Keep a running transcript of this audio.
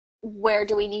where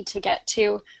do we need to get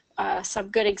to, some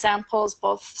good examples,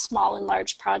 both small and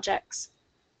large projects.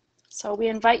 So we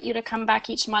invite you to come back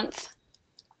each month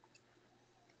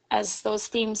as those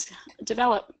themes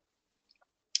develop.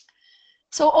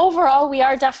 So overall, we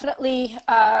are definitely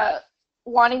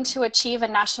wanting to achieve a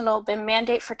national BIM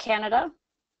mandate for Canada.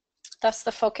 That's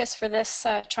the focus for this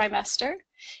trimester.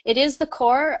 It is the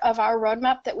core of our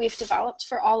roadmap that we've developed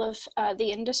for all of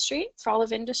industry.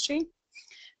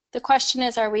 The question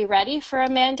is, are we ready for a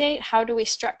mandate? How do we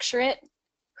structure it?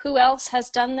 Who else has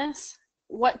done this?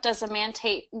 What does a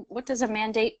mandate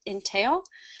entail?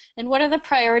 And what are the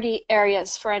priority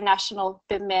areas for a national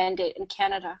BIM mandate in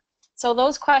Canada? So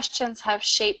those questions have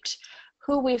shaped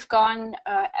who we've gone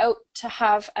out to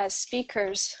have as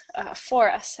speakers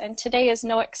for us, and today is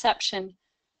no exception.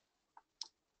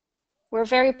 We're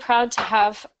very proud to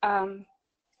have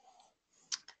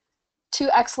two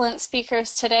excellent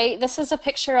speakers today. This is a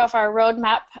picture of our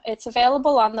roadmap. It's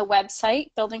available on the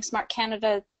website,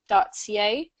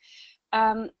 buildingsmartcanada.ca.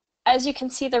 As you can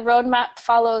see, the roadmap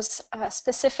follows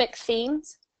specific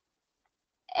themes,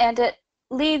 and it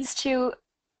leads to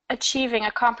achieving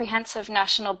a comprehensive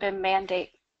national BIM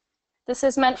mandate. This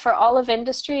is meant for all of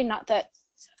industry, not that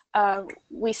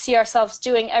we see ourselves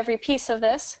doing every piece of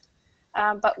this,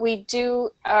 but we do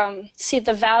see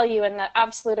the value and the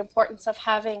absolute importance of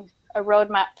having a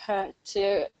roadmap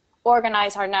to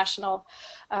organize our national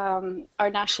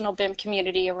BIM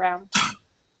community around.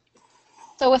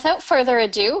 So without further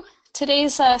ado,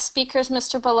 today's speakers,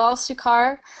 Mr. Bilal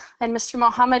Succar and Mr.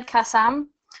 Mohamad Kassem,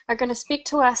 are going to speak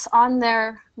to us on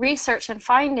their research and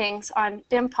findings on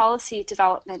BIM policy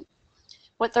development.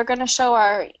 What they're going to show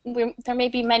are, there may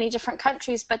be many different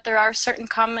countries, but there are certain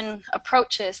common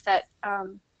approaches that,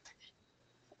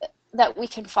 that we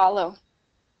can follow.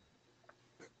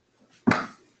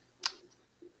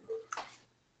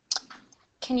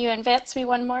 Can you advance me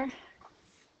one more?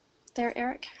 There,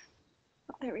 Eric.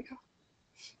 Oh, there we go.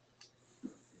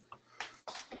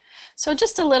 So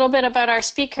just a little bit about our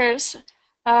speakers.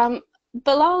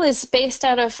 Bilal is based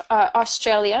out of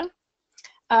Australia.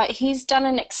 He's done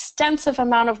an extensive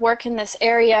amount of work in this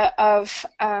area of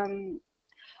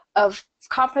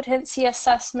competency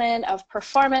assessment, of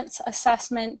performance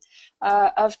assessment,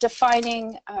 of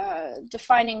defining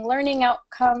learning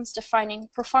outcomes, defining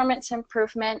performance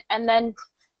improvement, and then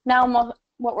now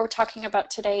what we're talking about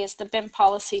today is the BIM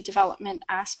policy development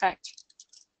aspect.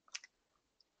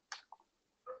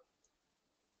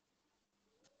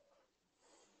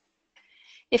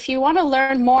 If you want to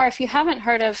learn more, if you haven't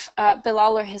heard of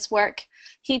Bilal or his work,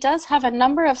 he does have a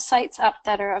number of sites up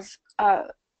that are of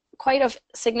quite of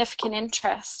significant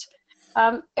interest.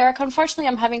 Eric, unfortunately,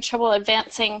 I'm having trouble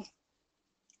advancing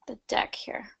the deck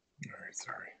here. All right,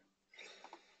 sorry.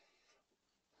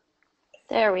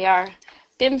 There we are.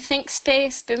 BIM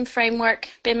ThinkSpace, BIM Framework,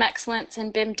 BIM Excellence,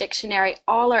 and BIM Dictionary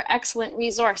all are excellent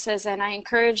resources, and I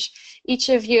encourage each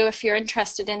of you, if you're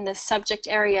interested in this subject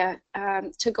area,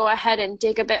 to go ahead and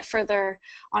dig a bit further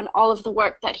on all of the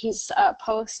work that he's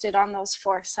posted on those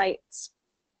 4 sites.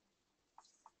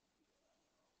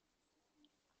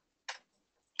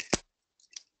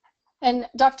 And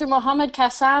Dr. Mohamad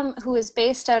Kassem, who is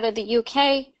based out of the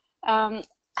UK,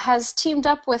 has teamed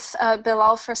up with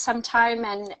Bilal for some time,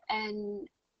 and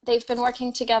they've been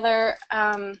working together,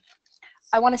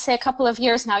 I want to say a couple of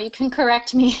years now. You can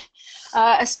correct me,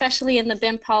 especially in the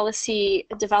BIM policy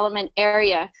development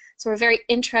area. So we're very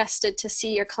interested to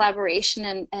see your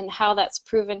collaboration and how that's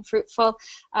proven fruitful.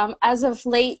 As of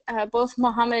late, both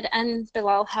Mohamad and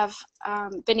Bilal have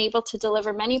been able to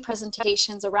deliver many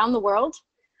presentations around the world,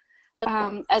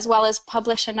 as well as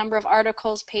publish a number of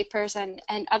articles, papers, and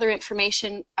other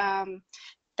information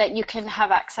that you can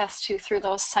have access to through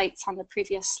those sites on the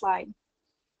previous slide.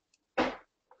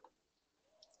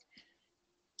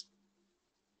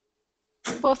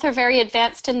 Both are very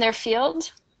advanced in their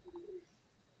field.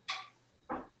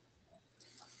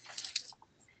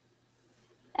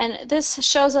 And this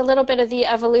shows a little bit of the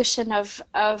evolution of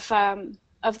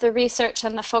the research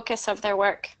and the focus of their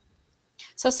work.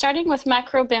 So starting with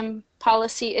macro BIM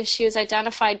policy issues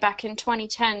identified back in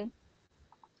 2010,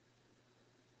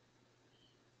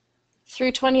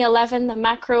 through 2011, the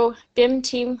macro BIM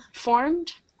team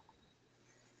formed.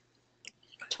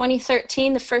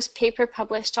 2013, the first paper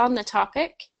published on the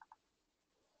topic.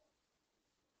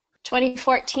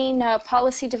 2014,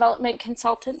 policy development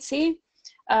consultancy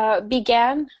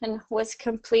began and was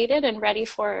completed and ready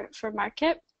for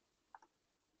market.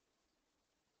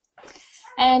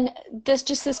 And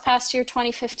just this past year,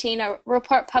 2015, a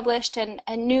report published and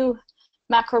a new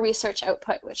macro research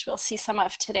output, which we'll see some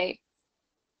of today.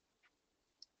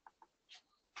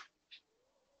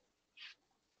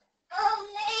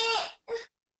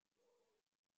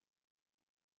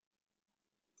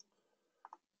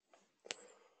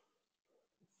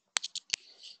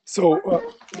 So,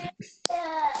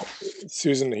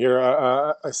 Susan here.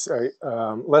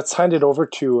 Let's hand it over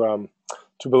to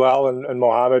Bilal and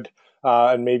Mohamad,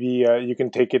 and maybe you can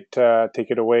take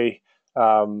it away,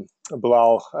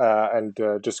 Bilal, and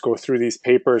just go through these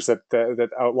papers that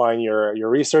outline your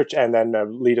research, and then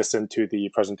lead us into the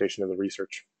presentation of the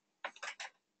research.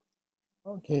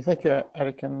 Okay, thank you,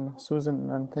 Eric and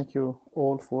Susan, and thank you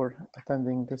all for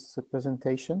attending this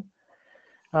presentation.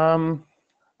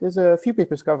 There's a few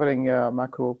papers covering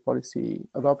macro policy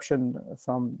adoption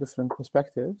from different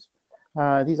perspectives.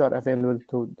 These are available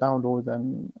to download,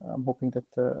 and I'm hoping that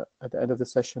at the end of the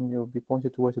session, you'll be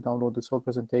pointed to where to download this whole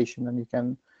presentation, and you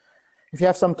can, if you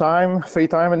have some time, free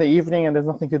time in the evening, and there's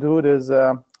nothing to do, there's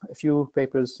a few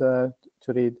papers to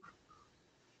read.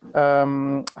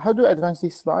 How do I advance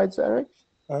these slides, Eric?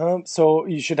 So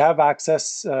you should have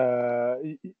access.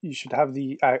 You should have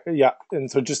the yeah,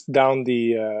 and so just down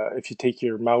the if you take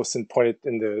your mouse and point it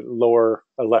in the lower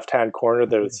left-hand corner,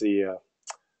 there's the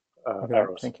Okay,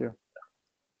 arrows. thank you.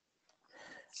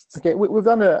 Okay, we've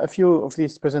done a few of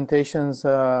these presentations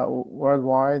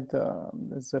worldwide.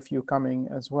 There's a few coming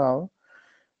as well.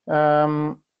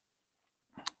 Sorry,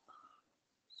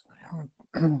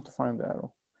 to find the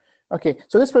arrow. Okay,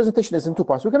 so this presentation is in two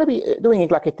parts. We're going to be doing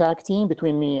it like a tag team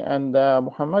between me and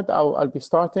Mohamad. I'll be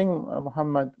starting.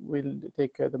 Mohamad will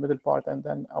take the middle part, and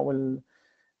then I will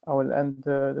end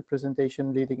the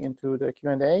presentation leading into the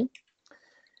Q&A.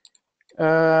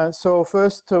 So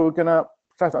first, we're going to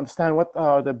try to understand what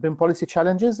are the BIM policy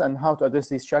challenges and how to address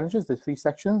these challenges. There's 3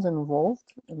 sections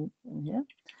involved in here.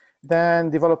 Then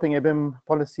developing a BIM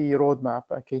policy roadmap,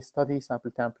 a case study,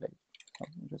 sample template. So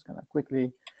I'm just going to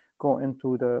quickly go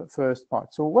into the first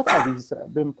part. So what are these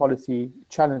BIM policy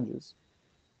challenges,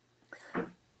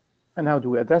 and how do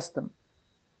we address them?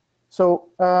 So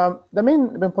the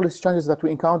main BIM policy challenges that we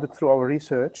encountered through our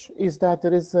research is that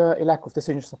there is a lack of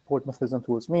decision support methods and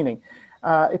tools, meaning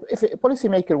if a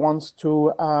policymaker wants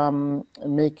to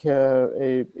make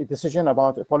a decision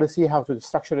about a policy, how to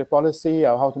structure a policy,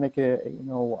 or how to make a,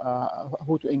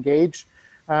 who to engage,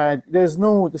 there's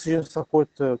no decision support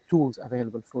tools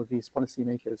available for these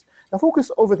policymakers. The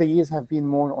focus over the years have been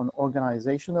more on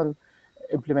organizational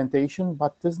implementation,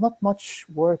 but there's not much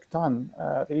work done,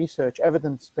 research,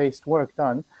 evidence-based work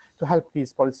done to help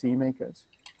these policymakers.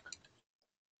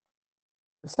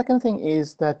 The second thing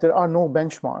is that there are no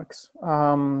benchmarks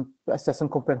to assess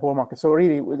and compare whole markets. So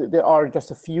really, there are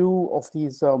just a few of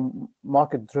these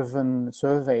market-driven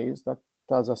surveys that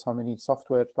tells us how many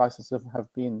software licenses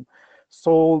have been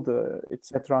sold,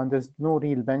 etc. And there's no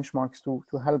real benchmarks to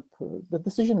help the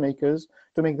decision makers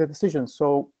to make the decisions.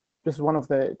 So this is one of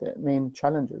the main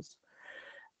challenges.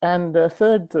 And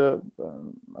third,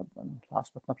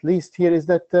 last but not least, here is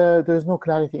that there's no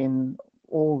clarity in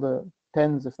all the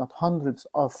tens, if not hundreds,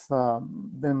 of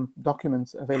BIM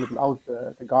documents available out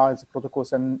there, the guides, the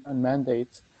protocols, and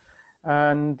mandates.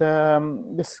 And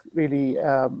this really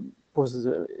poses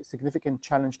a significant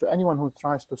challenge to anyone who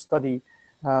tries to study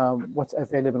what's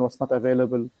available and what's not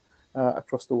available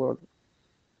across the world.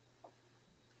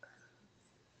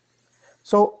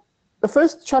 So the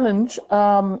first challenge,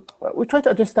 we try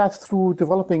to address that through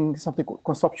developing something called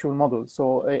conceptual models.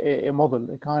 So a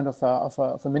model, a kind of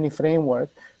a mini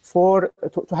framework to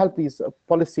help these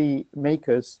policy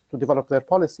makers to develop their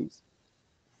policies.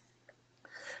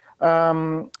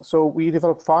 So we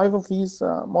developed 5 of these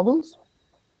models.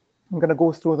 I'm going to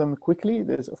go through them quickly.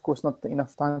 There's, of course, not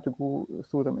enough time to go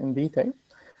through them in detail.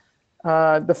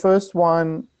 The first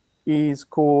one is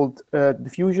called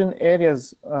diffusion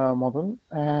areas model,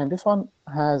 and this one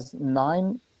has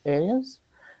 9 areas.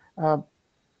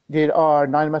 There are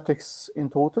 9 metrics in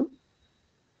total.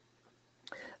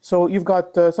 So you've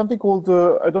got something called,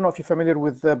 I don't know if you're familiar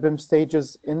with the BIM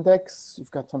stages index.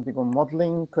 You've got something called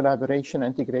modeling, collaboration,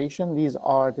 integration. These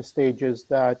are the stages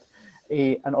that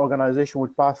an organization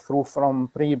would pass through from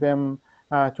pre-BIM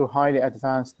to highly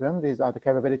advanced BIM. These are the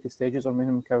capability stages or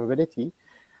minimum capability.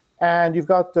 And you've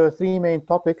got 3 main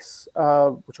topics,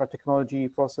 which are technology,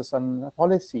 process, and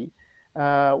policy,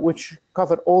 which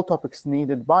cover all topics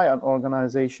needed by an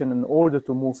organization in order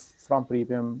to move from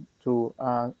pre-BIM to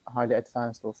highly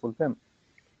advanced or full BIM.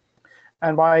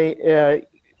 And by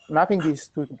mapping these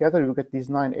 2 together, you get these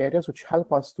 9 areas, which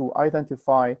help us to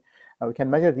identify, we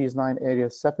can measure these 9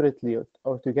 areas separately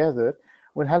or together,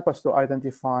 will help us to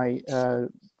identify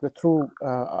the true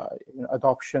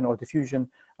adoption or diffusion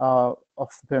of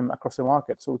BIM across the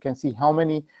market. So we can see how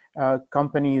many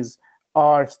companies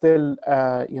are still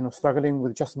struggling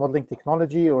with just modeling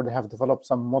technology, or they have developed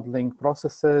some modeling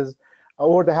processes,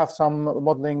 or they have some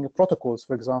modeling protocols,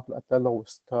 for example, at the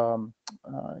lowest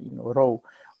row,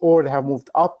 or they have moved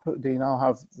up. They now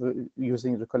have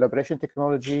using the collaboration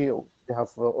technology, or they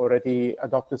have already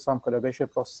adopted some collaboration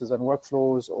processes and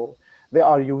workflows, or they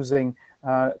are using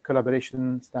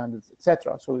collaboration standards,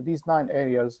 etc. So these 9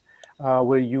 areas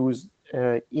were used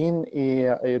in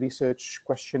a research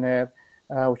questionnaire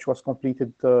which was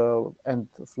completed end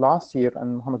of last year,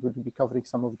 and Mohamad will be covering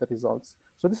some of the results.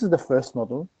 So this is the first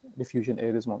model, diffusion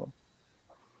areas model.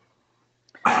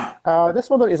 This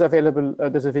model is available.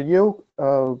 There's a video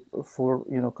for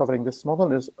covering this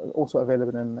model. Is also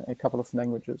available in a couple of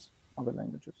languages, other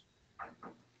languages.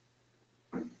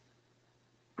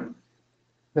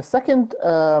 The second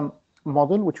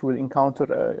model, which we'll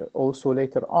encounter also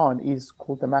later on, is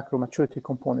called the macro maturity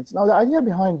components. Now, the idea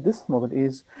behind this model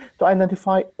is to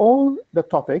identify all the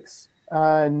topics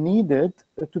needed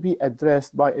to be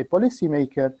addressed by a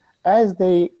policymaker as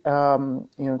they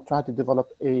try to develop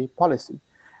a policy.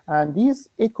 And these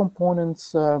 8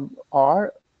 components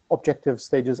are objectives,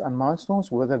 stages, and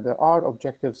milestones, whether there are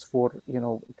objectives for,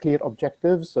 clear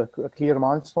objectives, clear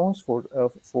milestones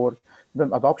for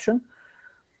BIM adoption,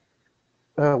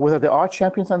 whether there are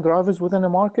champions and drivers within a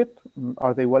market.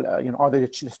 Are they are they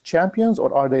just champions,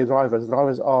 or are they drivers?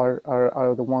 Drivers are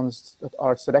the ones that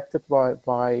are selected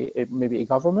by maybe a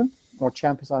government, or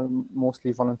champions are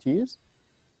mostly volunteers.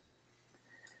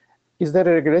 Is there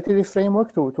a regulatory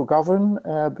framework to govern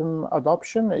BIM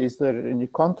adoption? Is there any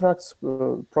contracts,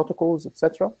 protocols,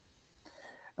 etc.?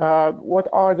 What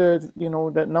are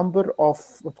the number of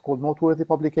what's called noteworthy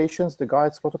publications, the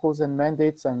guides, protocols, and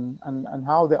mandates, and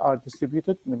how they are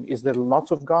distributed? I mean, is there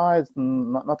lots of guides,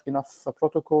 not enough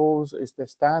protocols? Is there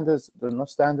standards? There are no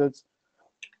standards.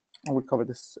 And we'll cover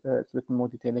this a bit more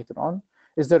detail later on.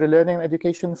 Is there a learning and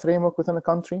education framework within a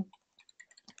country?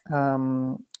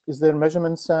 Is there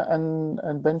measurements and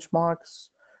benchmarks?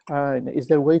 Is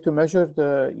there a way to measure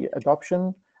the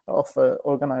adoption of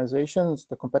organizations,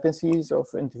 the competencies of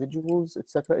individuals,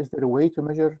 etc.? Is there a way to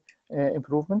measure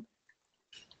improvement?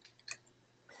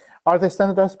 Are there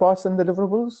standardized parts and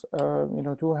deliverables?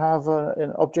 To have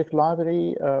an object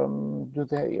library,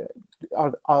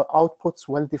 are outputs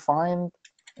well defined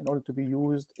in order to be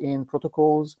used in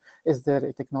protocols? Is there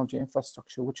a technology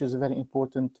infrastructure, which is a very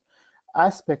important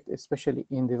aspect, especially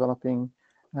in developing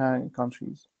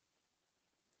countries?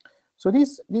 So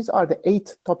these are the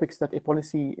 8 topics that a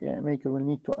policy maker will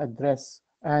need to address,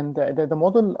 and the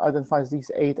model identifies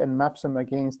these 8 and maps them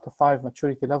against the 5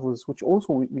 maturity levels, which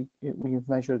also we've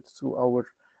measured through our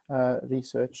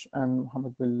research, and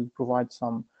Mohamad will provide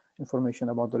some information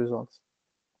about the results.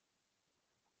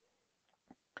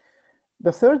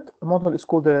 The third model is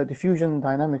called the diffusion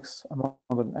dynamics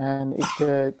model, and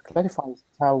it clarifies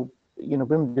how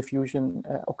BIM diffusion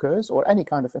occurs, or any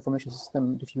kind of information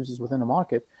system diffuses within a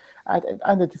market, and it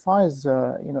identifies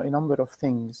a number of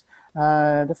things.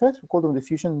 The first we call them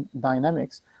diffusion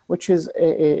dynamics, which is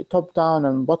a top-down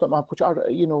and bottom-up, which are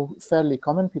fairly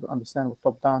common. People understand what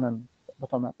top-down and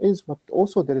bottom-up is, but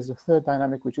also there is a third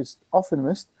dynamic which is often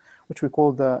missed, which we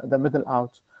call the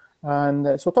middle-out.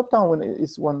 And so top-down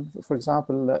is one, for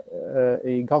example,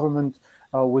 a government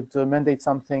would mandate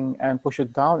something and push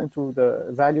it down into the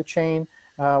value chain,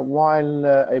 while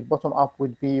a bottom-up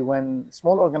would be when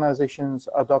small organizations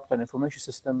adopt an information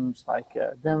systems like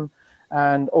BIM,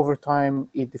 and over time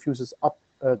it diffuses up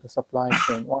the supply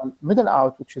chain. While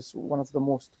middle-out, which is one of the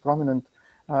most prominent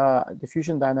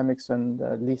diffusion dynamics and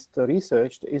least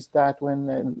researched, is that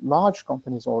when large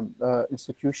companies or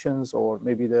institutions, or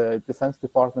maybe the Defense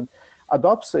Department,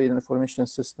 adopts an information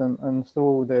system, and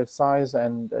through their size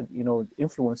and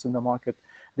influence in the market,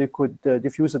 they could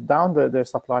diffuse it down their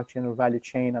supply chain or value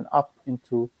chain and up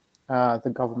into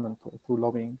the government through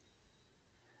lobbying.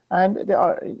 And there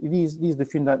are these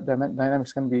diffusion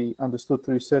dynamics can be understood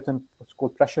through certain what's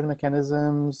called pressure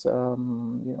mechanisms,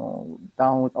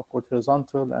 downward, upward,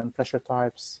 horizontal, and pressure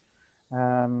types.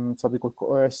 Something called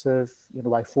coercive,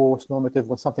 by force, normative,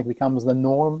 when something becomes the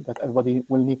norm that everybody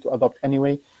will need to adopt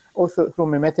anyway, or through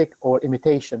mimetic or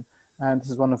imitation. And this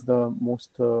is one of the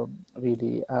most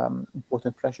really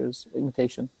important pressures,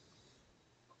 imitation.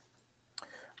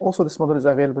 Also, this model is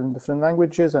available in different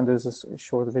languages, and there's a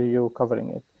short video covering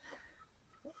it.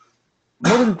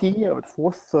 Model D, or the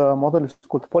fourth model, is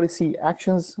called policy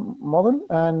actions model,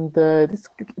 and it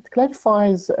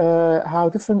clarifies how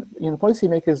different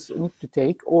policymakers need to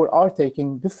take or are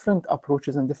taking different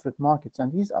approaches in different markets,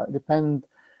 and these depend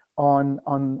on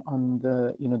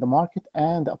the the market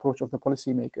and the approach of the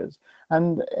policymakers.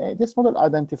 And this model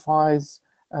identifies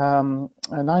 9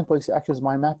 policy actions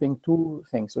by mapping 2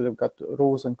 things. So they've got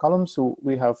rows and columns. So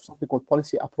we have something called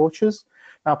policy approaches.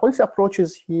 Now, policy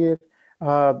approaches here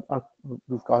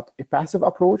We've got a passive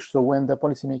approach. So when the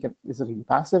policymaker is really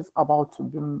passive about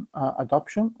BIM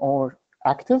adoption, or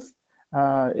active,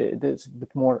 there's a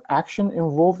bit more action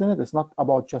involved in it. It's not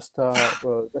about just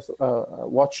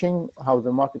watching how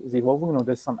the market is evolving. You know,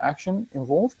 there's some action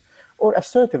involved. Or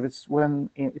assertive, it's when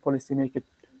a policymaker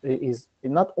is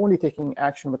not only taking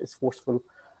action, but is forceful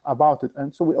about it.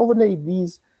 And so we overlay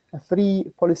these three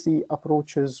policy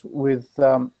approaches with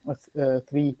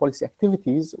three policy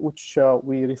activities, which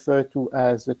we refer to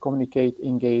as communicate,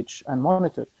 engage, and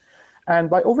monitor. And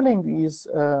by overlaying these,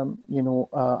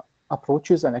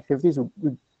 approaches and activities,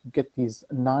 we get these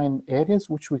 9 areas,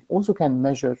 which we also can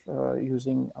measure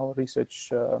using our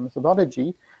research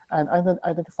methodology, and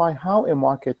identify how a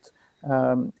market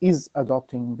is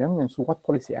adopting them. And so what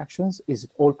policy actions? Is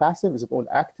it all passive? Is it all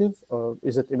active? Or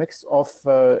is it a mix of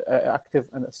active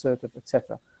and assertive,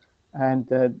 etc.? And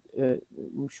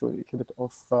we'll show you a little bit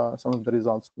of some of the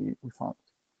results we found.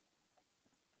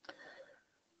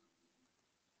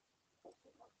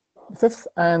 Fifth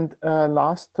and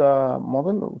last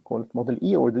model, we call it Model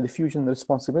E, or the diffusion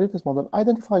responsibilities model,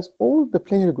 identifies all the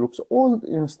player groups, all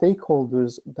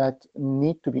stakeholders that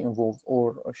need to be involved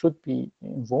or should be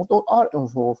involved or are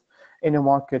involved in a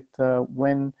market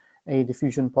when a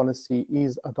diffusion policy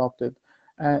is adopted.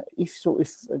 If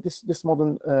this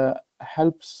model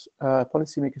helps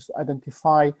policymakers to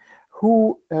identify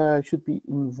who should be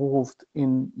involved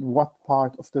in what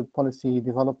part of the policy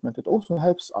development, it also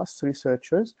helps us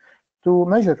researchers to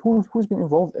measure who's been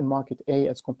involved in market A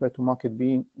as compared to market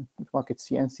B, market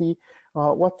C, and see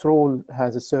what role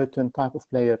has a certain type of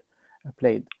player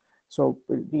played. So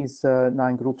these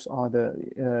 9 groups are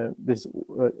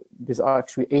these are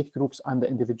actually 8 groups under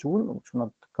individual, which are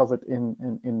not covered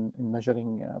in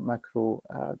measuring macro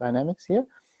dynamics here.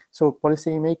 So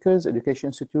policymakers, education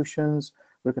institutions,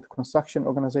 we look at construction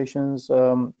organizations,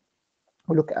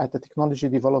 we look at the technology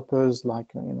developers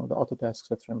like the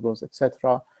Autodesk, Tremblos,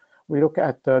 etc. We look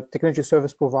at technology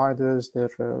service providers, their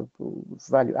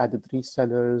value-added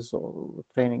resellers or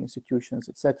training institutions,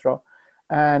 etc.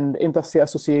 And industry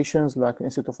associations like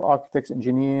Institute of Architects,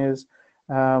 Engineers.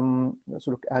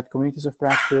 Also look at communities of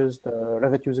practice, the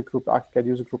Revit user group, ArchiCAD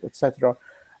user group, etc.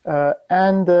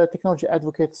 And technology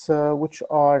advocates, which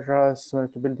are similar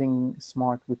to Building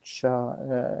Smart, which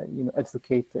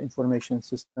advocate information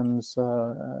systems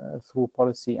through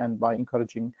policy and by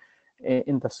encouraging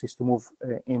industries to move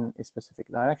in a specific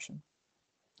direction.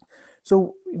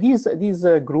 So these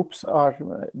groups are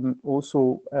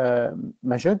also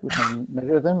measured. We can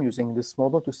measure them using this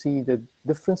model to see the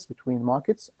difference between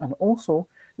markets, and also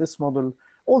this model,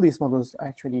 all these models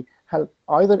actually help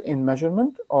either in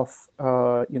measurement of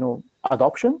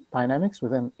adoption dynamics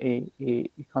within a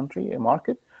country, a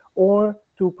market, or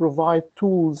to provide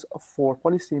tools for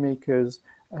policymakers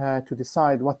to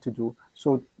decide what to do.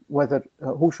 So whether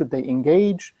who should they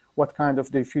engage, what kind of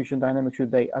diffusion dynamic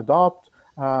should they adopt,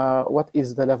 what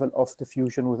is the level of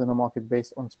diffusion within a market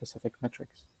based on specific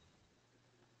metrics.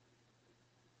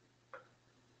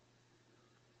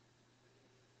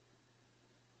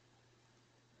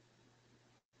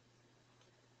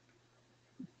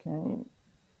 Okay.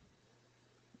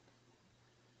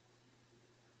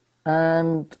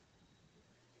 And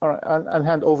all right, I'll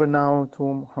hand over now to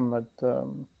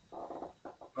Mohamad.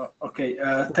 Okay,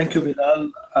 thank you,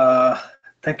 Bilal.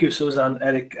 Thank you, Susan,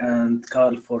 Eric, and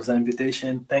Carl for the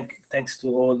invitation. Thanks to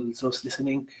all those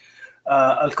listening.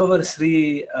 I'll cover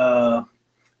three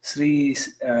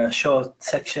short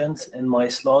sections in my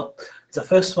slot. The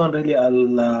first one, really,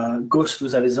 I'll go through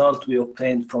the result we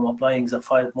obtained from applying the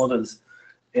 5 models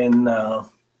in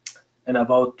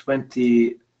about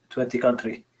 20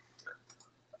 countries.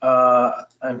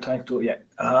 I'm trying to,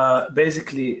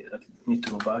 basically, I need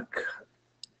to go back.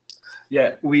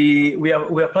 Yeah, we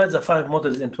applied the 5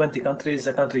 models in 20 countries.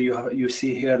 The country you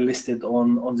see here listed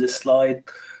on this slide.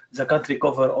 The country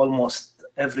cover almost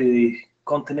every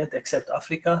continent except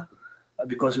Africa,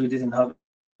 because we didn't have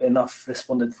enough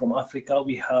respondents from Africa.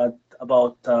 We had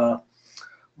about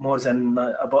more than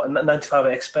about 95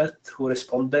 experts who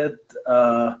responded,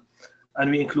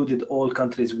 and we included all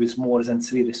countries with more than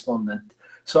 3 respondents.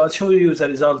 So I'll show you the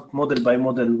result model by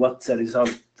model, what the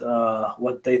result,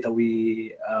 what data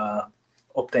we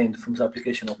obtained from the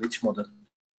application of each model.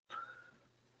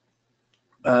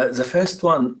 The first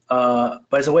one,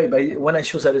 by the way, when I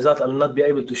show the result, I'll not be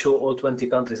able to show all 20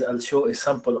 countries. I'll show a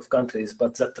sample of countries,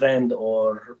 but the trend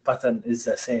or pattern is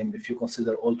the same if you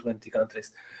consider all 20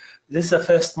 countries. This is the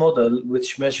first model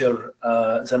which measure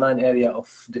the 9 area of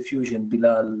diffusion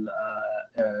Bilal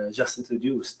just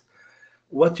introduced.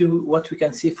 What we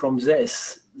can see from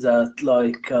this, that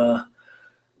like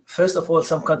First of all,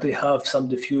 some countries have some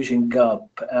diffusion gap.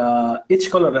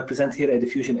 Each color represents here a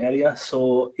diffusion area,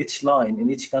 so each line in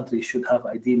each country should have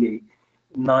ideally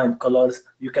 9 colors.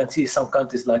 You can see some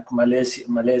countries like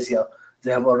Malaysia,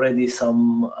 they have already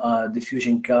some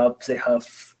diffusion gap. They have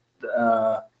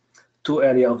 2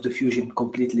 areas of diffusion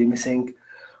completely missing.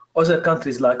 Other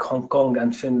countries like Hong Kong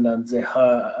and Finland, they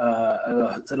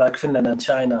have like Finland and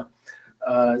China,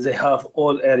 they have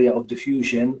all area of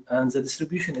diffusion, and the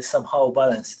distribution is somehow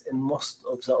balanced. In most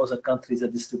of the other countries, the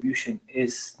distribution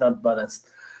is not balanced.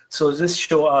 So this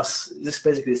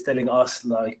basically is telling us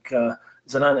like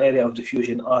the 9 area of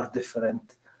diffusion are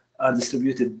different, are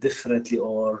distributed differently,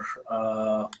 or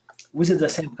within the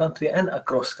same country and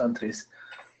across countries.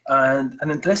 And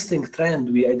an interesting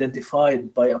trend we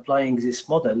identified by applying this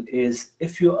model is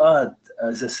if you add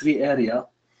the 3 area,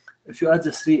 if you add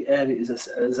the 3 areas,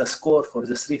 the score for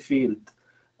the 3 field,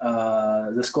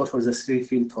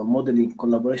 for modeling,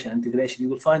 collaboration, integration, you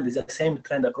will find the same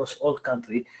trend across all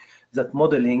country, that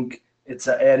modeling, it's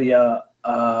the area,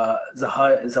 the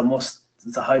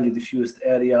highly diffused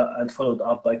area, and followed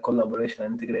up by collaboration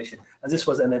and integration. And this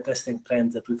was an interesting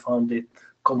trend that we found it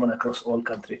common across all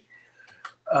country.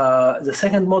 The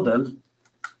second model,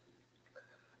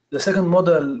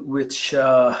 which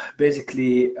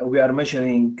basically we are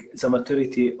measuring the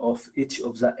maturity of each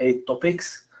of the 8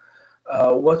 topics.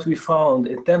 What we found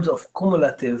in terms of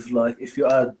cumulative, like if you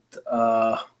add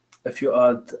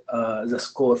the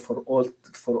score for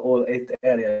all 8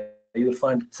 areas, you will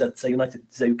find that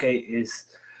the UK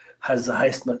has the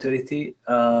highest maturity,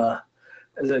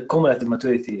 the cumulative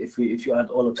maturity. If you add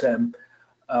all of them.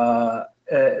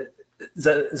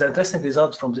 The interesting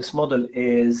result from this model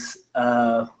is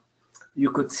you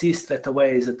could see straight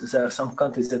away that there are some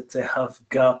countries that they have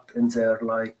gap in their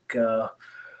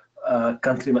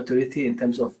country maturity in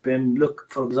terms of BIM. Look,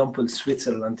 for example,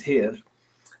 Switzerland here,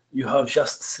 you have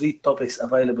just 3 topics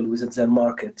available within their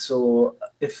market. So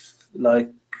if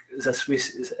like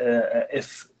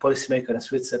if policymaker in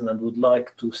Switzerland would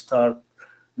like to start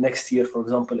next year, for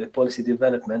example, a policy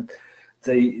development,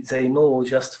 they know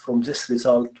just from this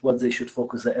result what they should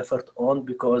focus their effort on,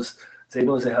 because they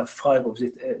know they have 5 of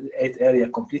the 8 area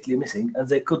completely missing, and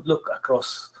they could look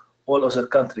across all other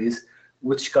countries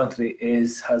which country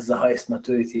has the highest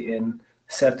maturity in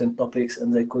certain topics,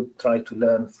 and they could try to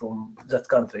learn from that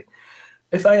country.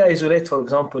 If I isolate, for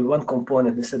example, one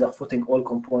component instead of putting all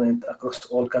components across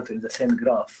all countries in the same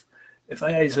graph, if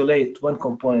I isolate one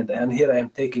component, and here I am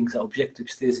taking the objective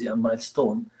stage and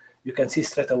milestone, you can see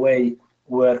straight away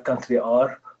where country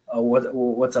are,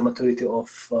 what's the maturity of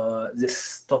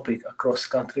this topic across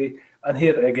country. And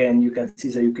here again, you can see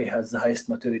the UK has the highest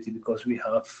maturity, because we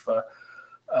have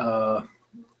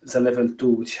the level 2,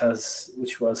 which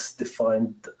was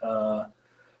defined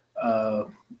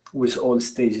with all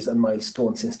stages and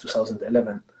milestones since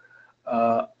 2011.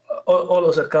 All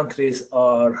other countries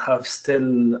have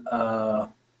still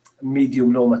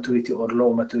medium low maturity or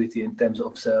low maturity in terms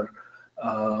of their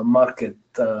market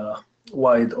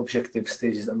wide objective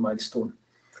stages and milestone.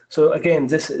 So again,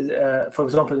 this is, for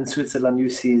example, in Switzerland, you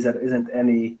see there isn't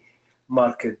any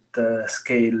market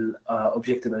scale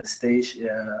objective and stage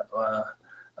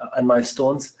and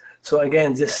milestones. So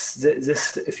again, this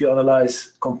if you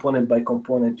analyze component by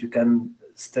component, you can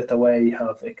straight away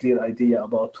have a clear idea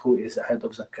about who is ahead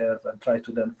of the curve and try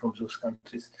to learn from those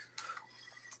countries.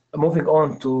 Moving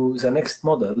on to the next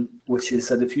model, which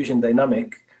is a diffusion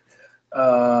dynamic.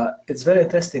 It's very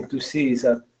interesting to see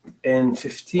that in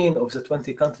 15 of the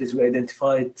 20 countries, we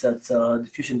identified that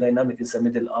diffusion dynamic is the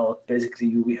middle out.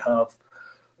 Basically, we have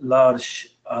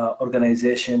large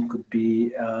organization, could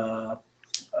be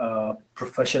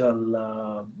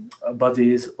professional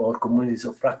bodies or communities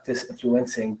of practice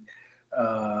influencing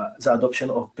the adoption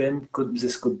of BIM.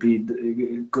 This could be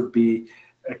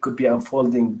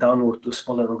unfolding downward to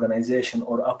smaller organization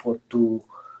or upward to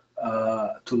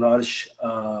large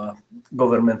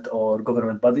government or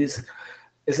government bodies.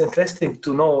 It's interesting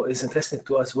to know, it's interesting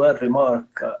to as well remark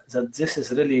that this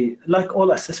is really, like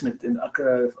all assessment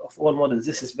of all models,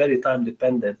 this is very time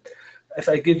dependent. If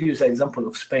I give you the example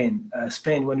of Spain,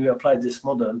 when we applied this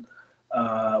model,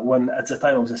 when at the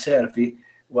time of the survey,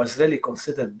 was really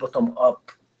considered bottom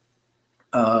up.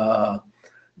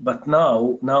 But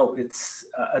now it's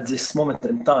at this moment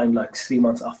in time, like 3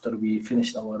 months after we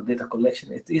finished our data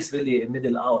collection, it is really a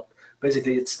middle out.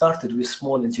 Basically, it started with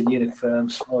small engineering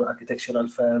firms, small architectural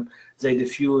firm. They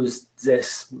diffused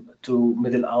this to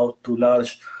middle out to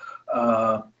large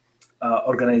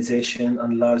organization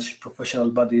and large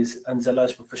professional bodies, and the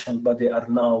large professional body are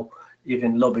now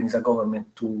even lobbying the government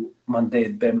to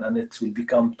mandate BIM, and it will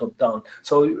become top-down.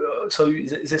 So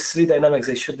these three dynamics,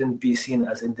 they shouldn't be seen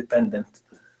as independent.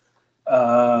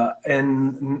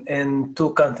 In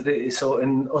two countries, so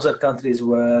in other countries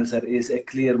where there is a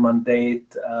clear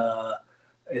mandate,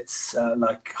 it's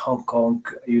like Hong Kong,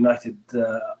 United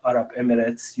Arab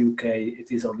Emirates, UK,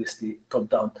 it is obviously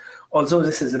top-down. Although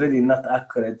this is really not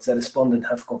accurate, the respondents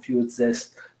have confused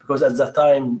this, because at the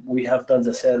time we have done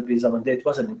the survey, the mandate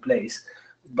wasn't in place,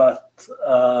 but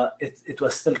it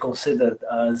was still considered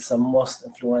as the most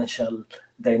influential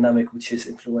dynamic which is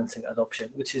influencing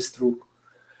adoption, which is true.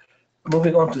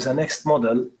 Moving on to the next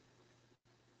model,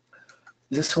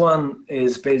 this one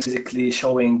is basically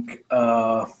showing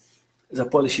the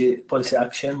policy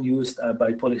action used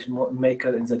by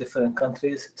policymakers in the different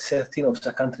countries. 13 of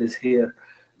the countries here,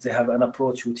 they have an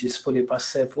approach which is fully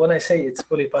passive. When I say it's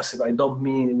fully passive, we don't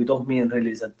mean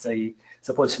really that the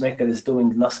policymaker is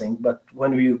doing nothing. But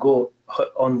when we go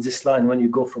on this line, when you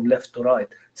go from left to right,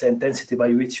 the intensity by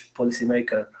which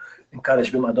policymaker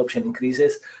encourage BIM adoption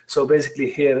increases. So basically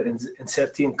here in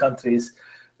 13 countries,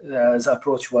 the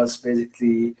approach was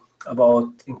basically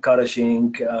about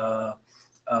encouraging,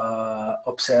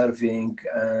 observing,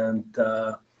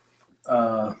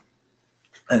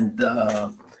 and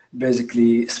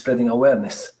basically spreading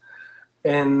awareness.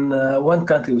 In one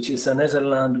country, which is the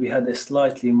Netherlands, we had a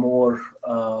slightly more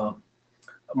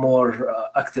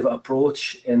active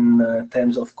approach in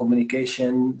terms of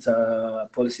communication. The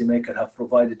policymakers have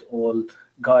provided all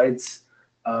guides,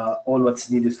 all what's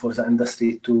needed for the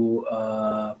industry to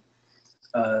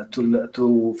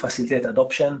facilitate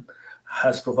adoption,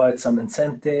 has provided some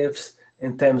incentives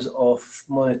in terms of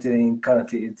monitoring.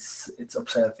 Currently, it's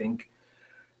observing.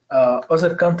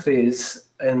 Other countries,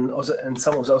 in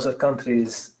some of the other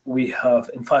countries, we have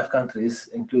in 5 countries,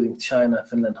 including China,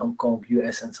 Finland, Hong Kong,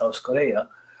 US, and South Korea,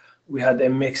 we had a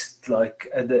mixed, like,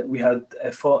 we had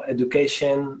for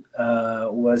education,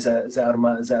 was there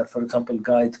are, for example,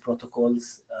 guide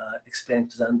protocols explaining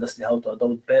to the industry how to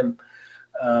adopt BIM.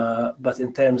 But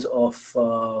in terms of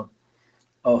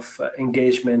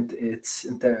engagement, it's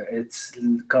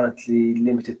currently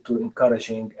limited to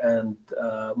encouraging, and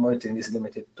monitoring is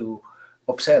limited to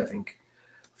observing.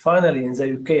 Finally, in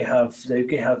the UK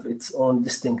have its own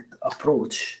distinct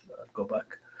approach. I'll go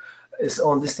back. Its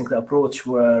own distinct approach,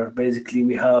 where basically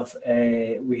we have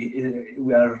a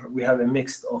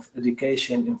mix of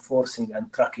education, enforcing,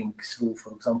 and tracking through,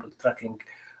 for example, tracking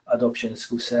adoption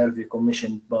through survey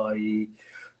commissioned by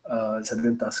the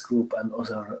BIM Task Group and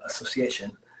other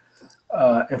association.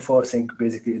 Enforcing,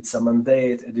 basically, it's a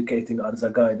mandate. Educating are the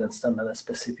guidance, standard, and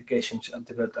specifications are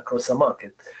developed across the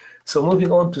market. So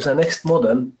moving on to the next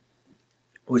model,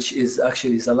 which is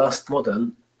actually the last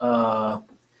model.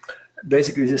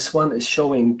 Basically, this one is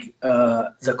showing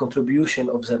the contribution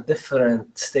of the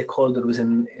different stakeholders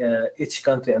within each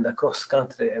country and across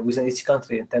country, within each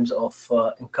country, in terms of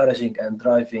encouraging and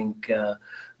driving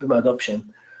BIM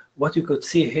adoption. What you could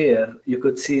see here, you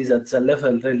could see that the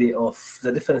level really of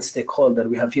the different stakeholders,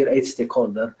 we have here 8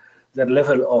 stakeholders, their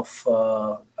level of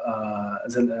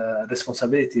the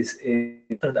responsibilities is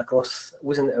different across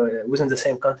within the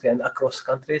same country and across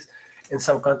countries. In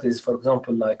some countries, for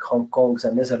example, like Hong Kong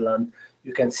and Netherlands,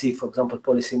 you can see, for example,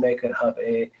 policymakers have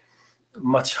a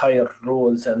much higher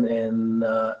role than in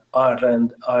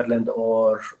Ireland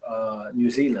or New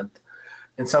Zealand.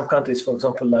 In some countries, for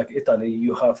example, like Italy,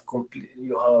 the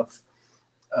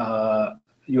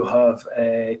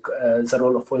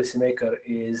role of policymaker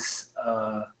is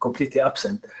completely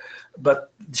absent.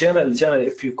 But generally,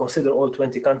 if you consider all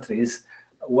 20 countries,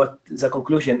 what the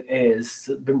conclusion is,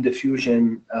 BIM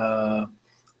diffusion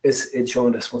is a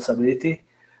joint responsibility,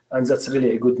 and that's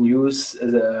really a good news.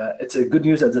 It's a good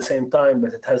news at the same time,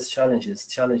 but it has challenges.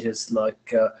 Challenges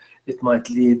like it might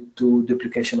lead to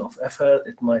duplication of effort.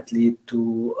 It might lead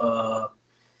to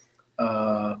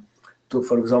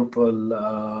for example,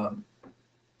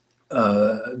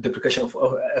 duplication of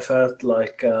effort,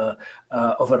 like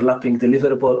overlapping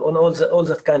deliverable, on all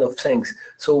that kind of things.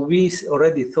 So we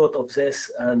already thought of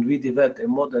this, and we developed a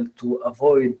model to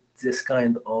avoid this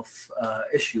kind of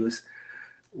issues.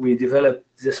 We developed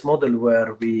this model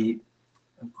where we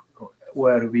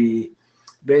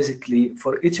basically,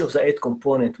 for each of the 8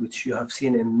 components which you have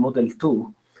seen in model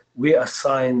 2, we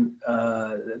assign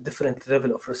different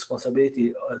level of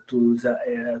responsibility to the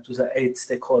 8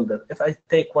 stakeholders. If I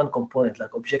take one component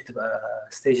like objective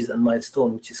stages and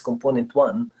milestone, which is component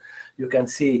 1, you can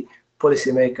see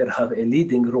policymakers have a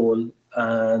leading role,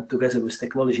 and together with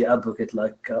technology advocate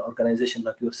like organization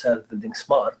like yourself, Building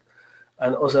Smart,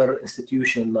 and other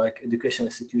institutions like education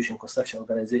institution, construction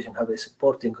organization have a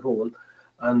supporting role.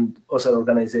 and also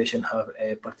organizations have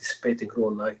a participating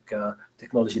role like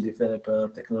technology developer,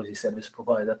 technology service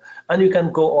provider, and you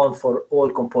can go on for all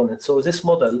components. So this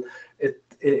model, it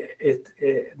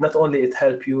not only it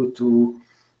help you to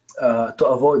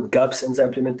avoid gaps in the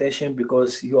implementation,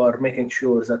 because you are making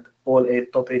sure that all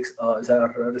 8 topics, there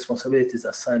are responsibilities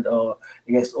assigned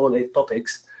against all 8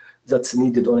 topics that's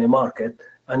needed on a market,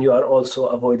 and you are also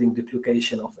avoiding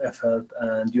duplication of effort,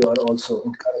 and you are also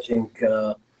encouraging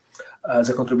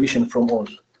the contribution from all.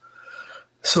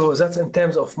 So that's in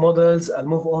terms of models. I'll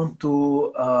move on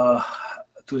to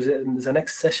the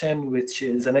next session, which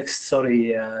is the next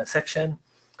section,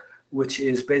 which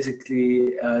is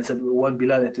basically the one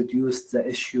Bilal introduced, the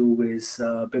issue with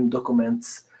BIM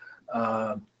documents.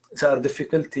 There are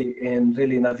difficulty in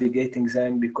really navigating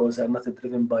them because they're not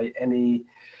driven by any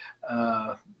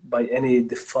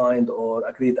defined or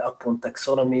agreed upon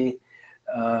taxonomy.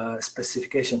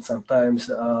 Specification sometimes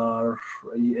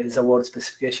the word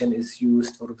specification is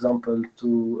used, for example,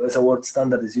 the word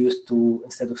standard is used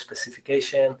instead of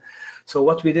specification. So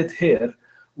what we did here,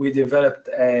 we developed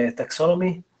a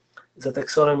taxonomy. The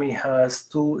taxonomy has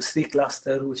 3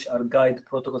 clusters, which are guide,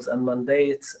 protocols, and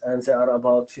mandates, and there are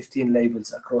about 15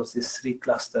 labels across these 3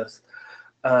 clusters.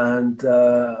 And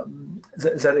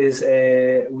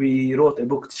we wrote a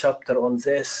book chapter on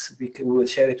this. We will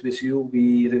share it with you.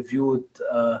 We reviewed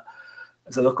the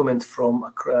document from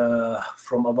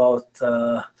about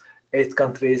 8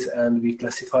 countries, and we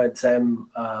classified them.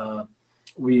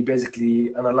 We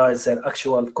basically analyzed their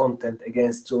actual content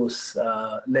against those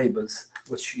labels,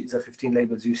 which is the 15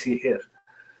 labels you see here.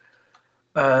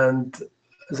 And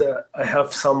I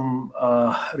have some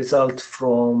result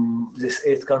from these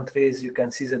 8 countries. You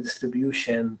can see the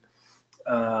distribution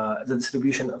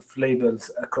of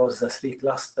labels across the 3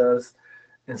 clusters.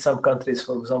 In some countries,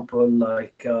 for example,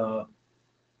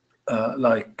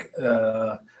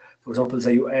 for example,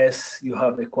 the US, you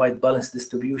have a quite balanced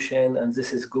distribution, and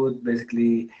this is good.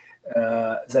 Basically,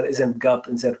 there isn't gap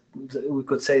in there. We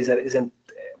could say there isn't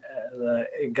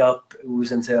a gap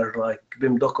within their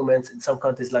BIM documents. In some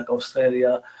countries like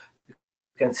Australia, you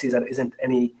can see there isn't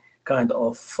any kind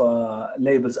of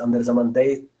labels under the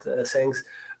mandate things,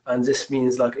 and this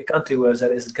means like a country where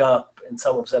there is gap in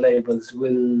some of the labels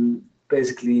will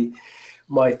basically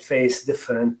might face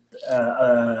different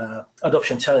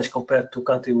adoption challenge compared to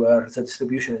country where the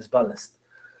distribution is balanced.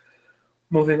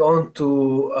 Moving on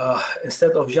to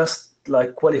instead of just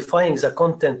like qualifying the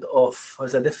content of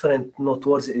the different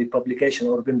noteworthy publication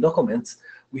or BIM documents,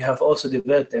 we have also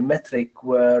developed a metric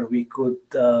where we could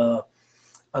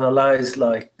analyze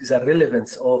like the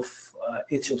relevance of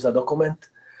each of the document,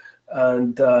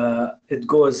 and it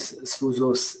goes through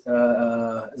those.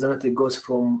 The metric goes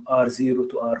from R0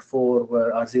 to R4,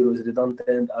 where R0 is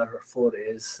redundant, R4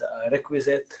 is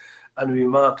requisite. And we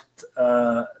mapped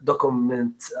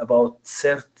documents about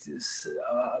 30.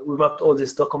 We mapped all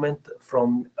this document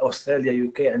from Australia,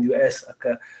 UK, and US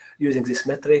using this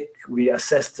metric. We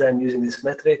assessed them using this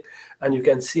metric, and you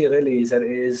can see really there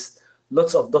is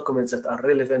lots of documents that are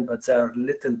relevant, but there are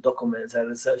little documents. There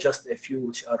is just a few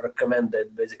which are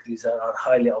recommended. Basically, there are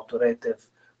highly authoritative,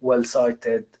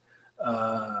 well-cited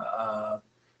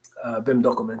BIM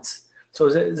documents. So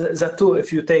the two,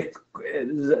 if you take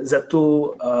the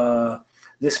two,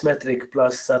 this metric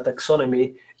plus the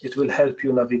taxonomy, it will help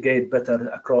you navigate better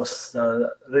across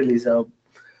really the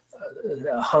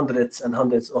hundreds and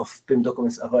hundreds of BIM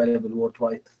documents available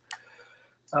worldwide.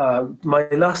 My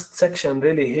last section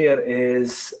really here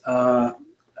is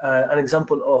an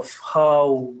example of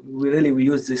how we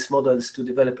use these models to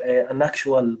develop an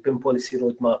actual BIM policy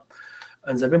roadmap.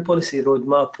 And the BIM policy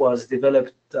roadmap was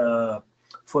developed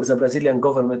for the Brazilian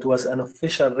government. Was an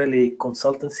official really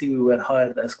consultancy. We were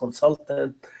hired as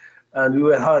consultant, and we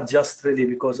were hired just really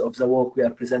because of the work we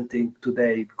are presenting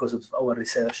today, because of our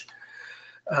research.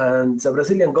 And the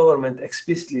Brazilian government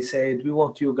explicitly said, we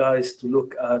want you guys to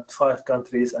look at 5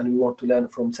 countries and we want to learn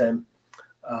from them.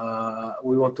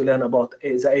 We want to learn about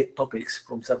the 8 topics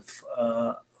from some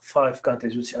 5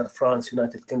 countries, which are France,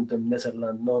 United Kingdom,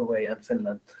 Netherlands, Norway, and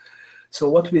Finland. So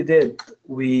what we did,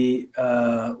 we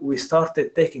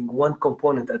started taking one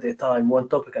component at a time, one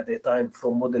topic at a time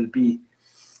from Model B.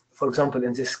 For example,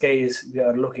 in this case, we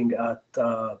are looking at,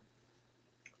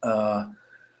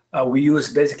 we use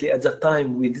basically at that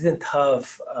time, we didn't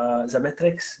have the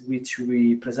metrics which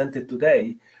we presented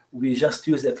today. We just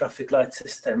used a traffic light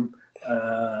system,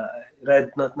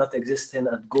 red not existing,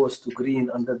 and goes to green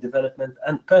under development,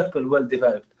 and purple well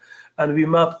developed. And we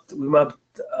mapped.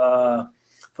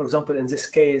 For example, in this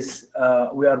case,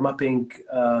 we are mapping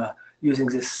using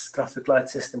this traffic light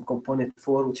system component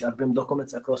 4, which are BIM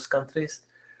documents across countries.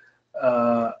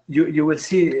 you will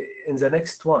see in the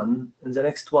next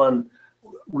one.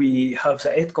 We have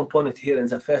the 8 components here in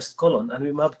the first column, and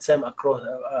we mapped them across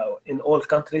in all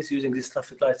countries using this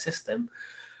traffic light system.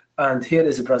 And here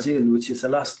is Brazil, which is the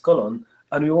last column.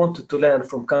 And we wanted to learn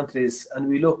from countries, and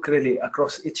we look really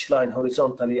across each line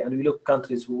horizontally, and we look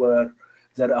countries where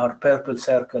there are purple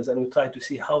circles, and we try to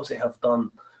see how they have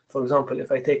done. For example,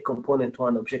 if I take component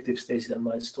 1, objective stages and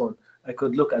milestone, I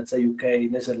could look at the UK,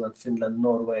 Netherlands, Finland,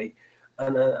 Norway,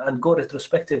 and go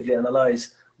retrospectively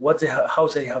analyze how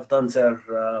they have done their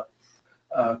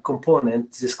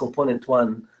component, this component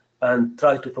 1, and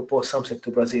try to propose something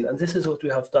to Brazil. And this is what we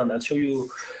have done. I'll show you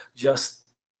just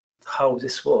how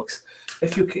this works.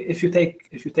 If you take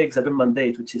the BIM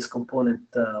mandate, which is component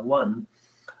 1,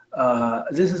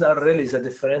 this is really the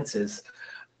differences.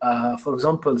 For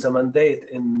example, the mandate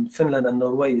in Finland and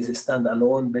Norway is a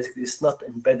standalone. Basically, it's not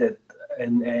embedded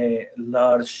in a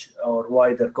large or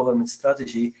wider government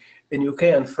strategy. In UK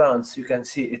and France, you can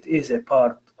see it is a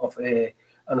part of an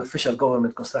official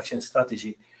government construction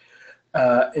strategy.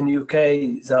 In UK,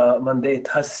 the mandate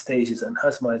has stages and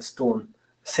has milestone.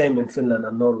 Same in Finland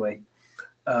and Norway.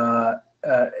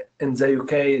 In the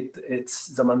UK,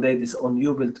 the mandate is on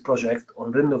new build project,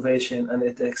 on renovation, and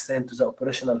it extends to the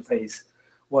operational phase.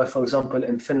 While, for example,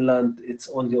 in Finland, it's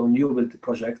only on new build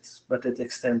projects, but it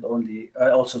extends only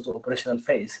also to operational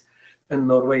phase. In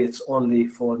Norway, it's only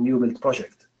for new build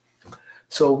project.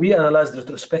 So we analyzed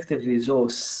retrospectively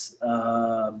those,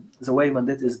 the way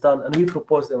mandate is done, and we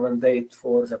proposed a mandate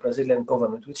for the Brazilian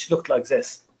government, which looked like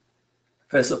this.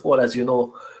 First of all, as you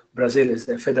know, Brazil is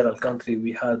a federal country.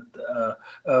 We had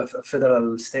a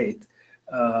federal state,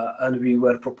 and we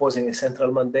were proposing a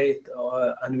central mandate,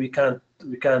 and we can't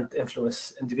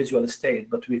influence individual state,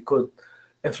 but we could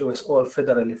influence all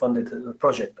federally funded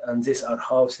projects, and these are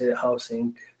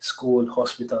housing, school,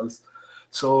 hospitals.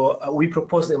 So we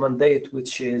proposed a mandate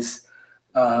which is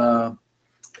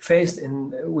phased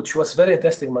in, which was very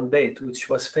interesting mandate, which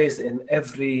was phased in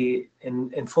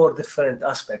in 4 different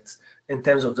aspects, in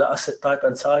terms of the asset type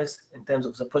and size, in terms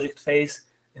of the project phase,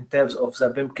 in terms of the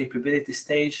BIM capability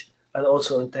stage, and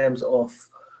also in terms of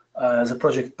the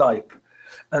project type.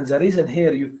 And the reason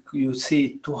here you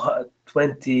see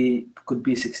 20, could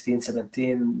be 16,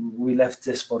 17. We left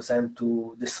this for them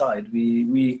to decide.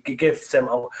 We gave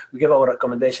our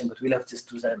recommendation, but we left this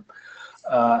to them.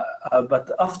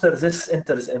 But after this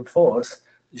enters in force,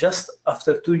 just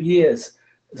after 2 years,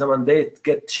 the mandate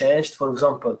gets changed. For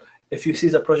example, if you see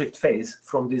the project phase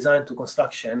from design to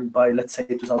construction by, let's say,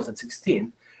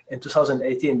 2016, in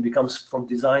 2018 becomes from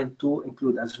design to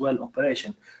include as well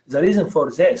operation. The reason for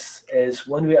this is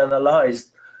when we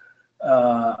analyzed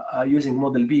using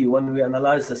Model B, when we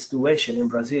analyzed the situation in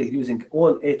Brazil using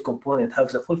all 8 components, have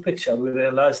the full picture, we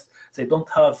realized they don't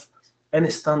have any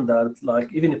standard,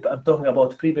 like even if I'm talking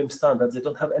about pre-BIM standards, they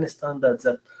don't have any standards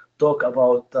that talk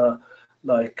about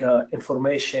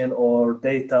information or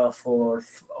data for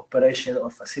operation or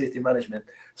facility management.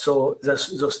 So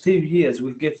those 2 years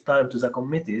will give time to the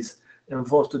committees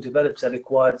involved to develop the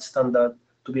required standard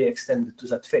to be extended to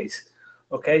that phase.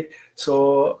 Okay,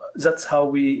 so that's how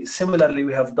we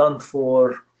have done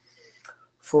for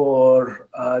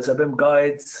the BIM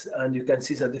guides, and you can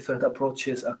see the different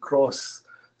approaches across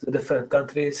the different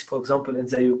countries. For example, in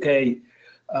the UK,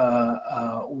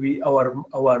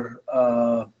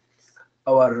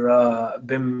 our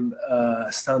BIM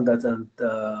standards and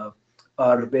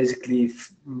are basically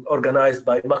organized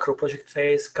by macro project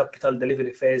phase, capital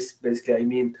delivery phase. Basically, I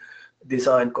mean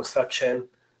design, construction,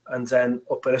 and then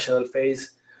operational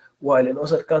phase. While in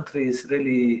other countries,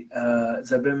 really,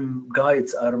 the BIM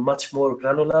guides are much more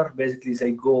granular. Basically,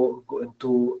 they go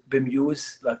into BIM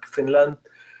use, like Finland.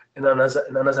 In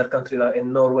another country, like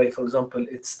in Norway, for example,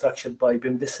 it's structured by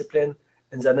BIM discipline.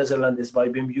 In the Netherlands, it's by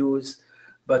BIM use,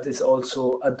 but it's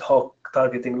also ad hoc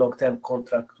targeting long-term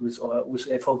contract with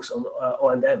a focus on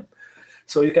O&M.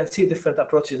 So you can see different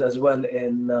approaches as well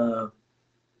in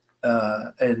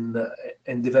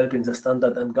developing the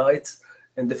standard and guides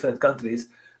in different countries.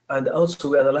 And also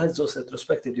we analyze those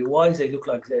retrospectively, why they look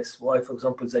like this. Why, for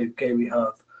example, the UK,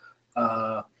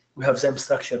 we have them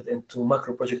structured into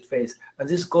macro project phase. And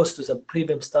this goes to the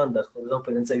pre-BIM standard. For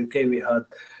example, in the UK, we had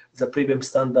the pre-BIM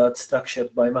standard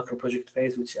structured by macro project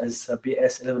phase, which is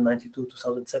BS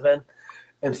 1192/2007.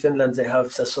 In Finland, they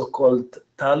have the so-called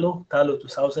TALO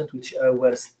 2000, which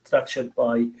were structured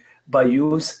by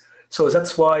use. So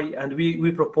that's why, and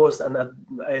we proposed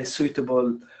a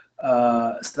suitable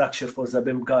structure for the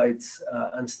BIM guides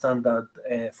and standard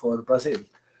for Brazil.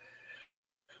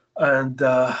 And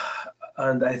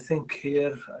I think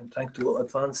here, I'm trying to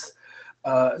advance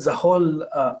the whole,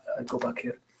 I'll go back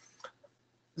here.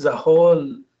 the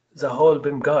whole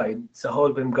BIM guide, the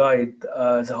whole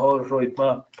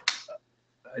roadmap.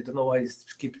 I don't know why it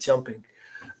keeps jumping.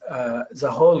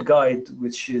 The whole guide,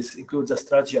 which includes a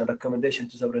strategy and recommendation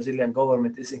to the Brazilian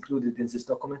government, is included in this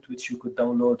document, which you could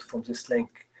download from this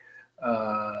link.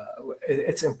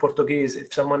 It's in Portuguese.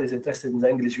 If someone is interested in the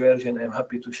English version, I'm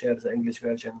happy to share the English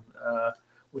version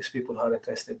with people who are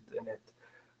interested in it.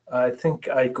 I think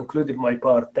I concluded my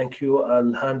part. Thank you.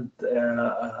 I'll hand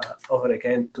over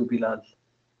again to Bilal.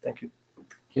 Thank you.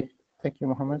 Okay. Thank you,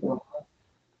 Mohamad.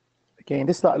 Okay, in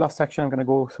this last section, I'm going to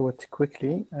go through it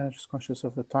quickly, just conscious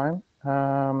of the time. So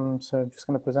I'm just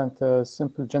going to present a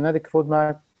simple generic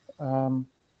roadmap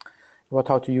about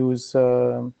how to use,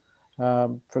 for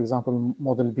example,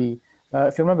 Model B.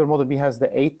 If you remember, Model B has the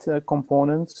 8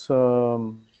 components,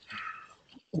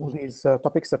 all these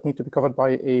topics that need to be covered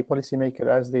by a policymaker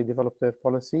as they develop their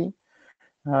policy.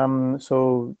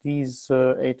 So these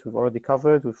 8 we've already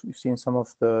covered. We've seen some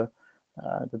of the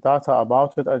data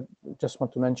about it. I just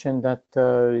want to mention that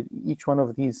each one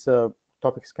of these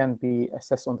topics can be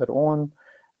assessed on their own.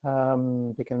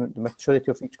 The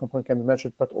maturity of each component can be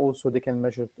measured, but also they can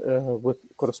measure with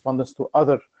correspondence to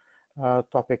other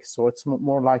topics. So it's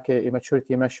more like a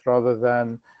maturity measure rather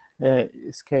than a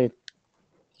scale.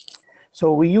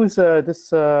 So we use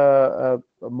this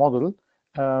model,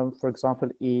 for example,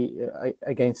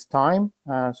 against time.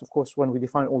 So of course, when we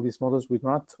define all these models, we do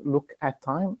not look at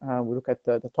time, we look at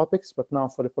the topics, but now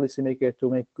for the policymaker to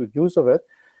make good use of it,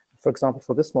 for example,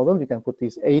 for this model, you can put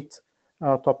these 8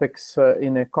 topics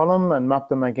in a column and map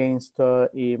them against a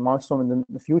milestone in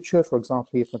the future, for example,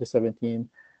 2017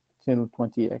 till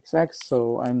 20XX.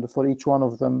 So, and for each one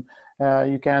of them,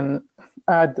 you can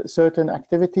add certain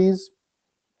activities.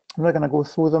 I'm not going to go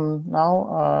through them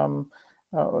now.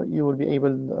 You will be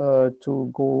able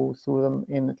to go through them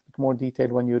in a bit more detail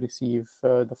when you receive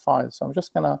the file. So I'm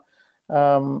just going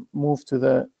to move to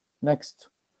the next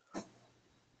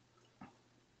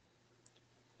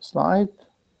slide.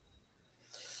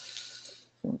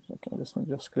 Okay, this one,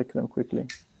 just click them quickly.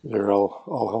 Here,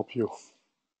 I'll help you.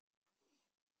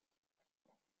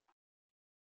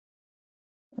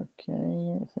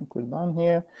 Okay, I think we're done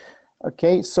here.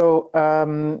 Okay, so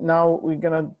now we're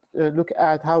going to look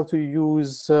at how to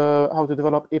use, how to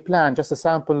develop a plan, just a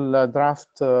sample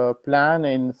draft plan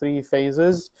in 3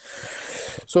 phases.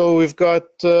 So we've got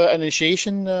an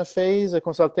initiation phase, a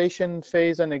consultation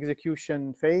phase, and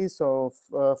execution phase. So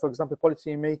for example,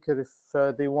 policymaker,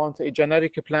 if they want a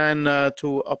generic plan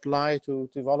to apply to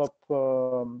develop,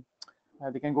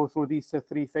 they can go through these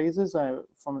 3 phases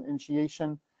from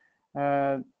initiation.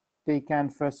 They can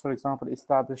first, for example,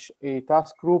 establish a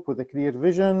task group with a clear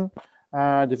vision,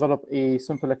 develop a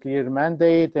simple, clear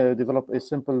mandate, develop a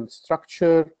simple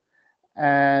structure,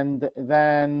 and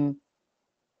then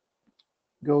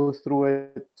go through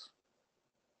it.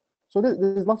 So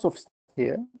there's lots of stuff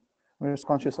here. I'm just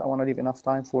conscious I want to leave enough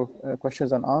time for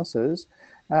questions and answers.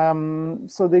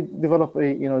 So they develop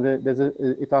there's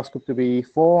a task group to be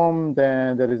formed,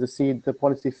 then there is a seed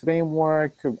policy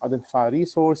framework, identify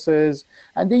resources,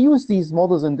 and they use these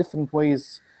models in different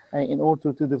ways in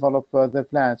order to develop their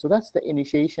plan. So that's the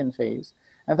initiation phase.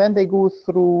 And then they go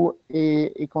through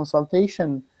a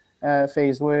consultation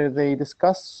phase where they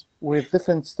discuss with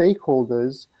different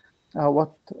stakeholders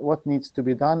what needs to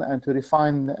be done and to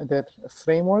refine their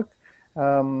framework.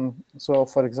 So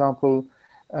for example,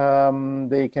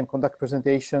 they can conduct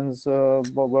presentations,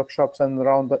 workshops, and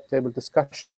round-table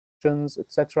discussions,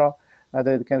 etc.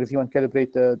 They can review and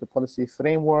calibrate the policy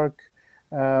framework.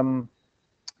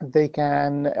 They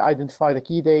can identify the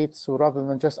key dates. So rather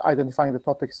than just identifying the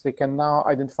topics, they can now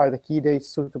identify the key dates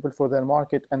suitable for their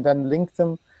market and then link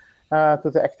them to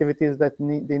the activities that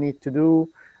they need to do.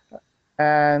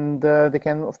 And they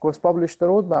can, of course, publish the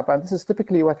roadmap. And this is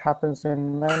typically what happens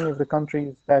in many of the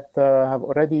countries that have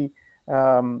already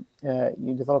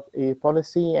developed a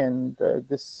policy, and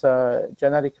this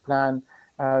generic plan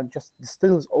just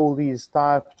distills all these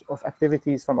types of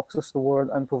activities from across the world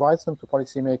and provides them to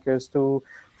policymakers to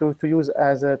use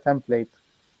as a template.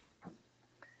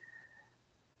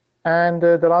 And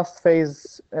the last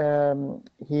phase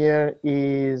here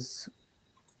is,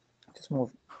 just move.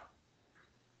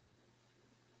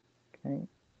 Okay,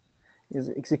 is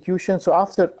execution. So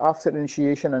after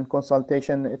initiation and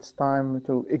consultation, it's time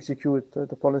to execute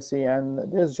the policy,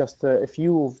 and there's just a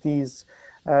few of these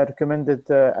recommended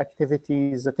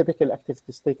activities, the typical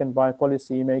activities taken by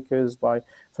policymakers by,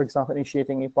 for example,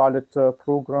 initiating a pilot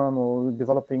program, or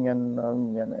developing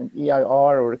an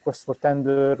EIR or request for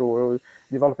tender, or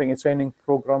developing a training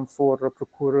program for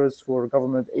procurers, for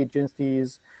government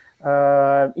agencies,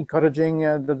 encouraging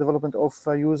the development of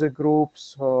user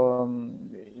groups,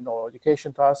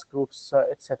 education task groups,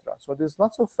 etc. So there's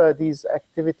lots of these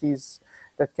activities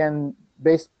that can,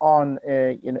 based on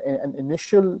an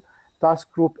initial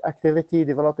task group activity,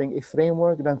 developing a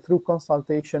framework, then through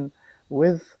consultation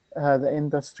with the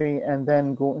industry, and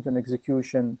then go into an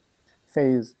execution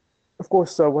phase. Of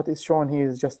course, what is shown here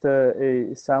is just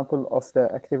a sample of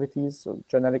the activities, so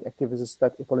generic activities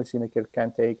that a policymaker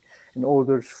can take in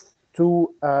order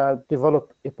to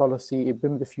develop a policy, a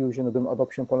BIM diffusion, a BIM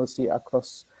adoption policy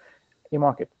across a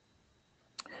market.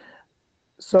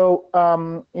 So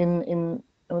I'm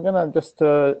gonna just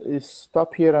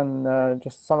stop here and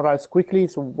just summarize quickly.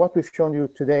 So what we've shown you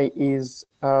today is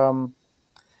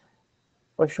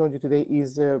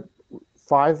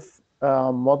five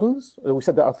models. We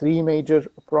said there are three major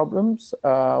problems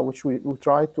which we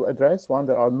try to address. One,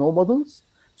 there are no models,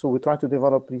 so we try to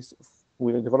develop these.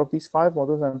 We develop these five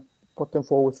models and put them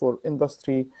forward for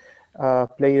industry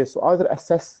players to either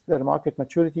assess their market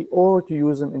maturity or to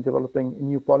use them in developing a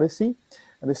new policy.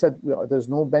 And they said there's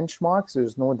no benchmarks,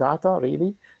 there's no data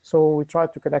really. So we try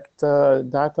to collect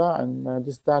data, and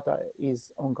this data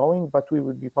is ongoing, but we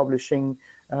will be publishing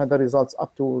the results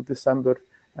up to December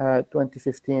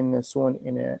 2015 soon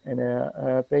in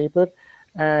a paper.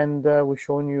 And we've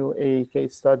shown you a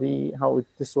case study, how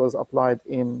this was applied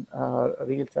in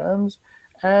real terms.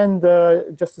 And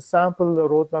just a sample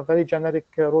roadmap, very generic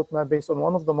roadmap based on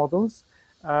one of the models,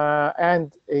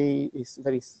 and a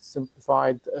very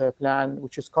simplified plan,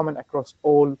 which is common across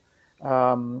all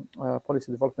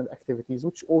policy development activities,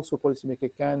 which also policymaker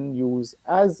can use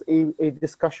as a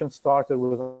discussion starter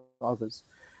with others.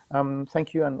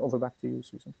 Thank you, and over back to you,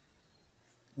 Susan.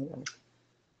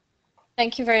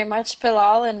 Thank you very much,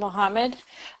 Bilal and Mohamad.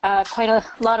 Quite a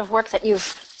lot of work that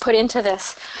you've put into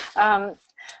this.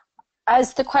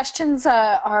 As the questions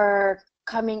are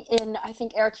coming in, I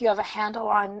think, Eric, you have a handle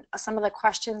on some of the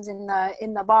questions in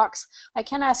the box. I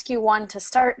can ask you one to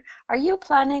start. Are you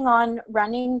planning on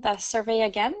running the survey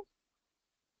again?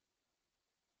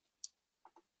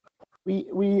 We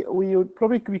would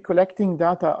probably be collecting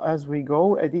data as we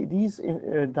go.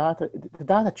 The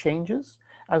data changes,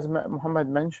 as Mohamad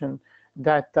mentioned,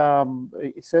 that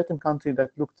a certain country that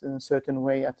looked in a certain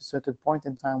way at a certain point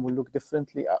in time will look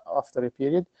differently after a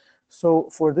period. So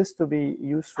for this to be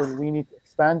useful, we need to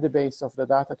expand the base of the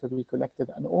data to be collected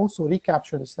and also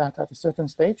recapture this data at a certain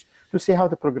stage to see how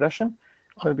the progression,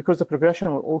 because the progression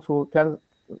will also tell,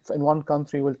 in one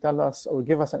country will tell us or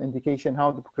give us an indication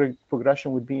how the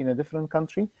progression would be in a different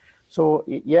country. So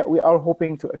yeah, we are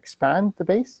hoping to expand the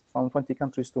base from 20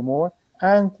 countries to more,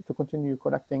 and to continue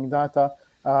collecting data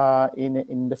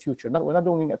in the future. We're not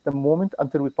doing it at the moment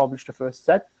until we publish the first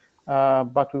set,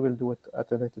 but we will do it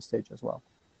at a later stage as well.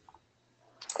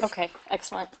 Okay,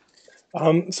 excellent.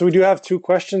 So we do have two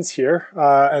questions here,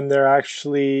 and they're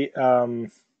actually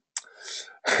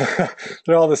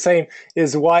they're all the same.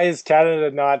 Why is Canada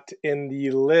not in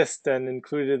the list and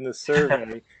included in the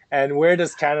survey? And where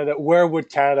would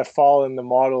Canada fall in the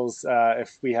models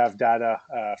if we have data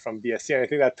from bSC? And I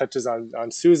think that touches on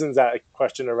Susan's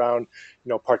question around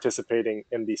participating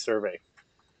in the survey.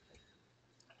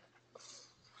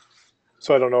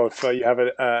 So I don't know if you have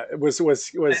it. Was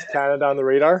Canada on the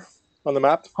radar, on the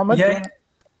map? Yeah,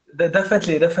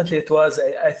 definitely it was.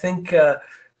 I think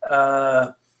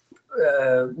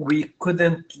we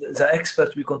couldn't. The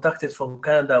experts we contacted from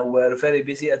Canada were very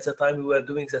busy at the time we were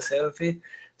doing the survey,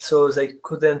 so they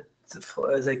didn't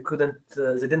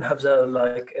have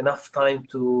enough time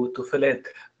to fill it.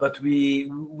 But we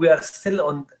are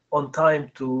still on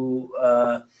time to.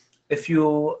 If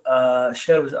you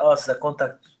share with us the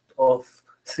contact of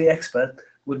 3 experts,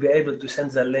 we'll be able to send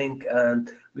the link,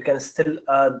 and we can still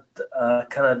add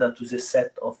Canada to this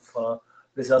set of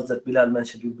results that Bilal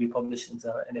mentioned will be published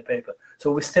in a paper.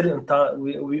 So we're still in time.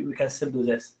 We can still do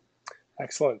this.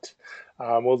 Excellent.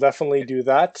 We'll definitely do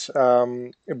that.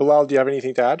 Bilal, do you have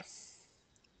anything to add?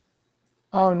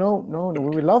 Oh, no. We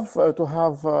would love to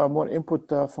have more input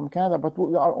from Canada, but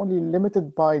we are only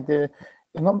limited by the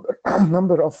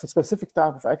number of specific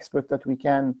type of experts that we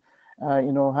can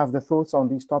have the thoughts on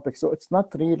these topics. So it's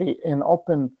not really an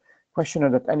open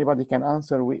questionnaire that anybody can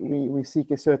answer. We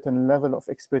seek a certain level of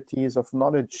expertise, of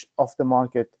knowledge of the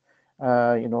market,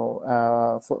 in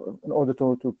order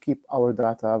to keep our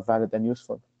data valid and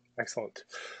useful. Excellent.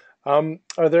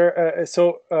 Are there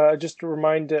just to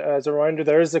as a reminder,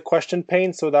 there is a question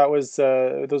pane. So that was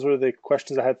those were the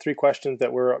questions. I had 3 questions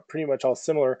that were pretty much all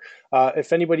similar.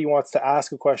 If anybody wants to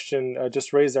ask a question,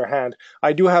 just raise their hand.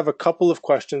 I do have a couple of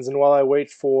questions, and while I wait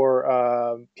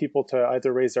for people to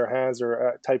either raise their hands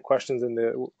or type questions in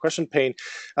the question pane,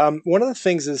 one of the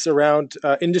things is around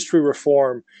industry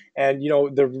reform, and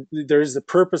there's the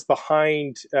purpose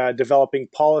behind developing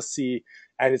policy,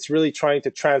 and it's really trying to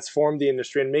transform the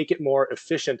industry and make it more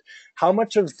efficient. How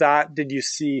much of that did you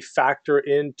see factor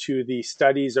into the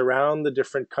studies around the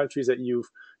different countries that you've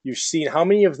seen? How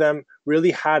many of them really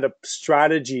had a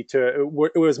strategy it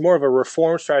was more of a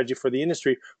reform strategy for the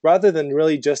industry rather than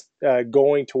really just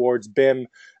going towards BIM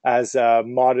as a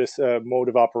modest mode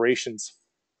of operations?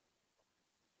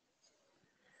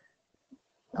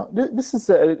 This is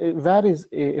it varies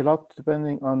a lot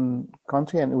depending on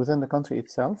country and within the country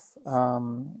itself,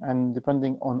 and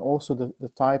depending on also the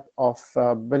type of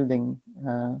building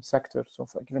sector. So,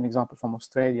 for give an example from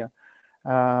Australia,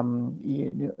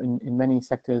 in many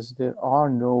sectors there are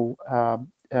no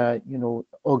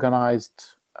organized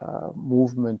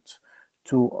movement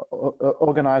to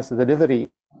organize the delivery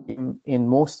in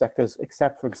most sectors,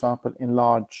 except, for example, in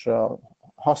large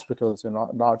hospitals and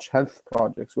large health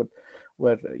projects,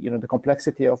 where the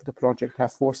complexity of the project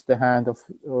have forced the hand of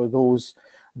those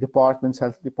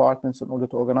health departments, in order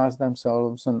to organize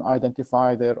themselves and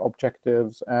identify their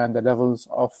objectives and the levels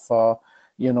of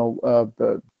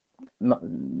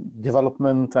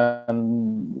development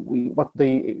and what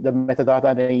the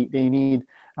metadata they need.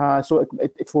 So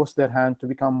it forced their hand to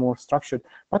become more structured.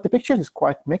 But the picture is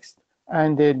quite mixed.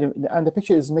 And the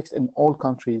picture is mixed in all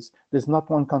countries. There's not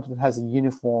one country that has a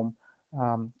uniform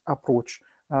approach.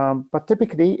 But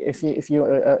typically, if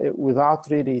you without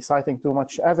really citing too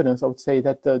much evidence, I would say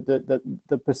that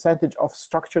the percentage of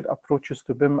structured approaches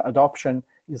to BIM adoption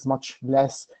is much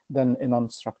less than a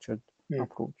non-structured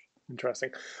approach. Interesting.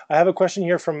 I have a question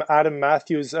here from Adam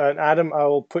Matthews. Adam, I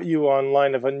will put you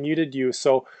online. I've unmuted you,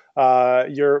 so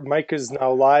your mic is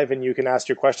now live, and you can ask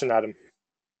your question, Adam.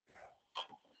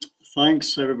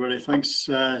 Thanks, everybody. Thanks,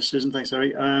 Susan. Thanks,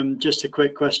 Eric. Just a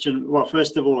quick question. Well,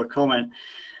 first of all, a comment.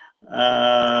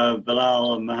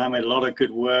 Bilal and Mohamad, a lot of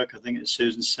good work, I think, as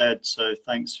Susan said, so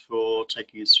thanks for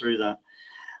taking us through that.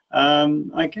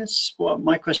 I guess what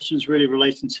my question is really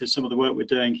relating to some of the work we're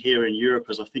doing here in Europe.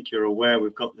 As I think you're aware,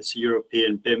 we've got this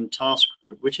European BIM task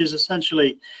group, which is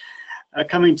essentially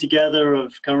coming together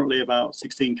of currently about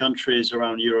 16 countries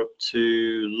around Europe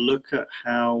to look at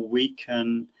how we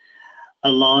can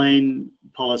align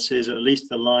policies, or at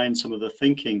least align some of the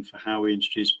thinking for how we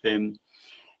introduce BIM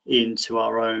into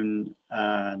our own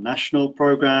national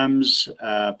programs,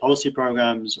 policy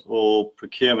programs, or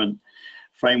procurement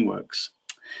frameworks.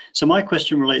 So my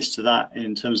question relates to that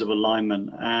in terms of alignment,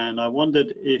 and I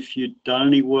wondered if you'd done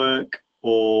any work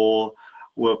or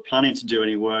were planning to do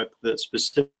any work that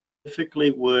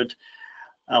specifically would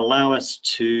allow us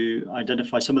to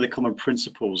identify some of the common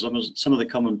principles, some of the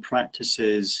common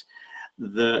practices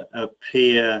that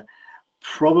appear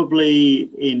probably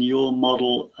in your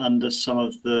model under some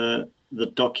of the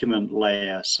document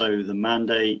layer, so the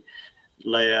mandate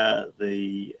layer,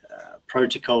 the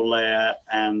protocol layer,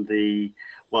 and the,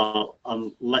 well,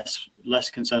 I'm less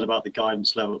concerned about the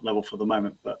guidance level for the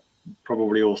moment, but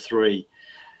probably all three.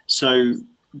 So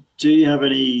do you have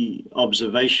any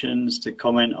observations to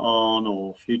comment on,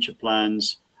 or future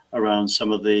plans around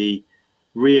some of the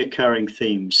reoccurring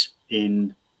themes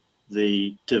in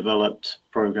the developed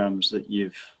programs that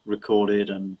you've recorded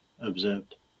and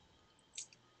observed?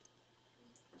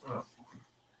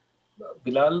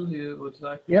 Bilal, you would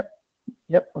like? Yep.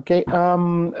 Okay.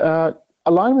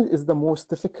 Alignment is the most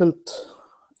difficult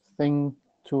thing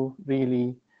to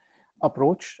really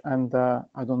approach, and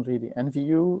I don't really envy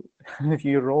you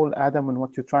your role, Adam, and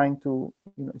what you're trying to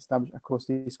establish across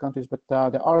these countries. But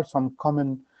there are some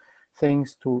common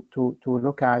things to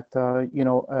look at.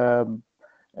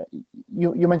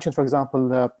 You mentioned, for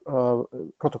example,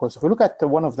 protocols. If we look at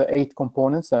one of the 8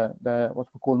 components, what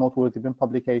we call noteworthy BIM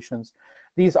publications,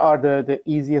 these are the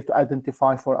easier to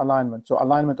identify for alignment. So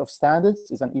alignment of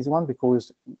standards is an easy one,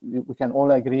 because we can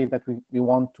all agree that we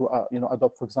want to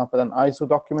adopt, for example, an ISO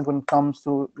document when it comes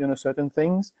to certain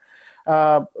things.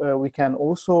 We can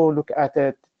also look at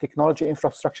it. Technology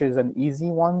infrastructure is an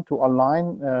easy one to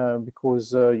align,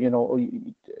 because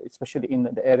especially in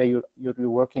the area you're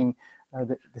working,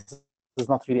 this is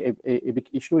not really a big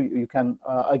issue. You can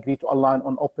agree to align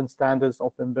on open standards,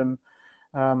 open BIM,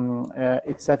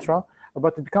 etc.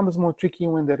 But it becomes more tricky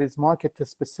when there is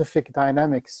market-specific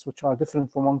dynamics, which are different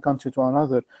from one country to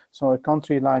another. So a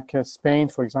country like Spain,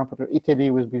 for example, or Italy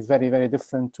will be very, very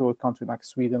different to a country like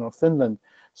Sweden or Finland.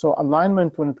 So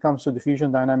alignment when it comes to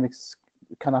diffusion dynamics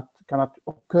cannot cannot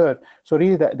occur. So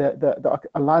really the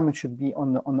alignment should be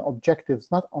on the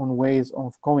objectives, not on ways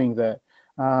of going there.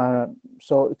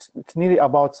 So it's really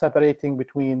about separating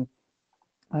between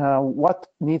what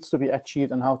needs to be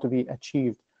achieved and how to be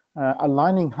achieved.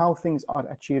 Aligning how things are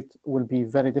achieved will be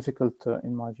very difficult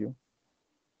in my view.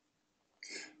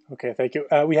 Okay, thank you.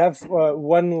 We have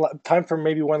time for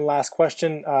maybe one last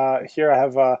question. Here I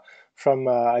have from,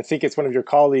 I think it's one of your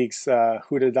colleagues,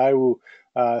 Huda Daewoo.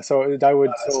 So Daewoo,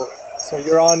 so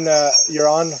you're on,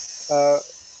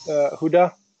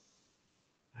 Huda?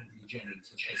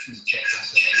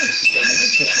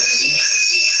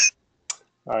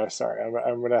 Sorry,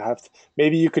 I'm gonna have to,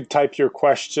 maybe you could type your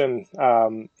question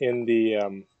in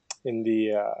the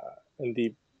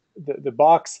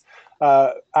box.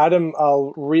 Adam,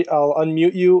 I'll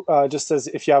unmute you just as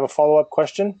if you have a follow-up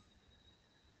question.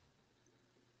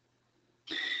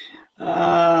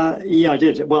 Yeah, I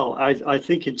did. Well, I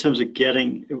think in terms of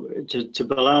getting to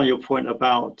Bilal, your point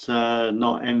about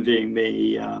not envying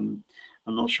me, I'm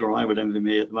not sure I would envy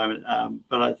me at the moment,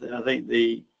 but I think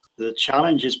the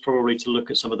challenge is probably to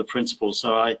look at some of the principles.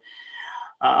 So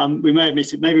we may have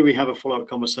missed it. Maybe we have a follow-up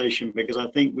conversation, because I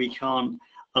think we can't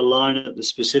align at the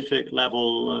specific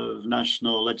level of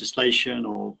national legislation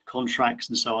or contracts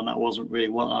and so on. That wasn't really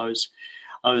what I was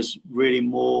really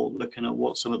more looking at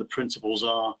what some of the principles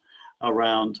are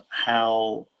around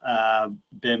how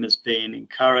BIM has been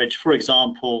encouraged. For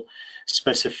example,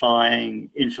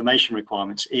 specifying information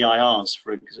requirements, EIRs,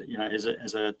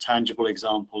 as a tangible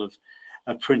example of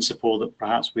a principle that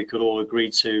perhaps we could all agree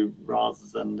to, rather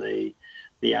than the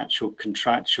actual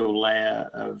contractual layer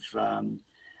of a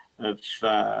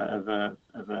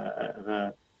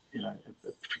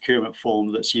procurement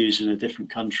form that's used in a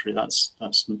different country. That's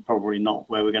probably not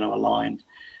where we're going to align.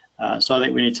 So I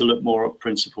think we need to look more at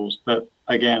principles. But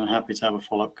again, I'm happy to have a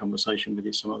follow-up conversation with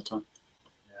you some other time.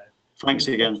 Thanks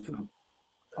again.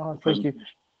 Thank you.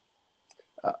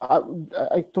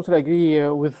 I totally agree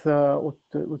with your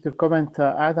comment,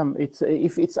 Adam.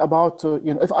 If it's about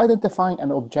if identifying an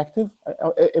objective,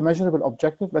 a measurable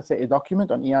objective, let's say a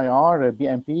document, an EIR, a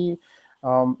BMP,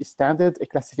 standard, a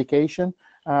classification,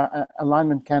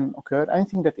 alignment can occur.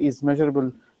 Anything that is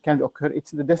measurable can occur.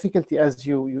 It's the difficulty, as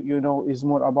you know, is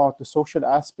more about the social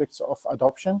aspects of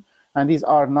adoption, and these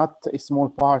are not a small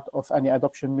part of any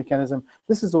adoption mechanism.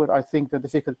 This is where I think the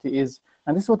difficulty is,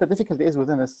 and this is what the difficulty is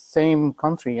within the same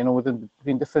country,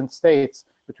 between different states,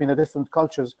 between the different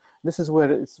cultures. This is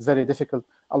where it's very difficult.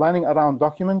 Aligning around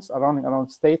documents, around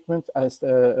statements,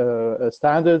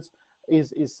 standards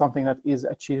is something that is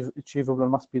achievable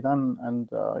and must be done,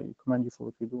 and I commend you for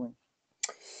what you're doing.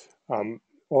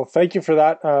 Well, thank you for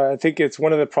that. I think it's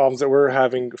one of the problems that we're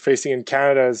facing in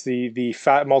Canada is the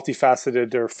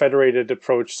multifaceted or federated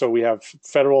approach. So we have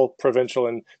federal, provincial,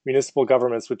 and municipal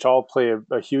governments, which all play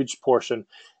a huge portion.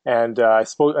 And I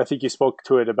think you spoke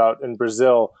to it about in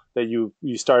Brazil that you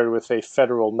started with a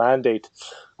federal mandate.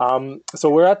 So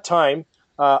we're at time.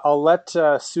 I'll let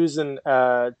Susan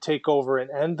take over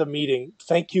and end the meeting.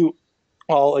 Thank you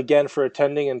all again for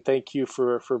attending, and thank you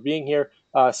for being here.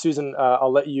 Susan,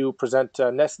 I'll let you present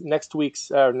next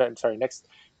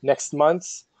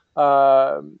month's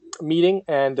meeting,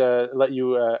 and let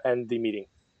you end the meeting.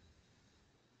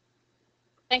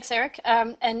 Thanks, Eric.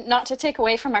 And not to take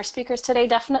away from our speakers today,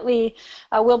 definitely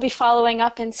we'll be following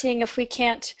up and seeing if we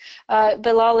can't,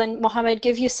 Bilal and Mohamad,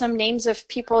 give you some names of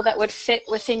people that would fit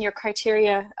within your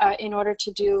criteria in order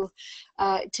to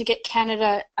get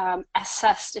Canada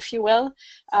assessed, if you will,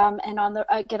 and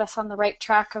get us on the right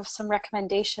track of some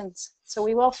recommendations. So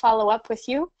we will follow up with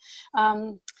you.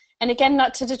 And again,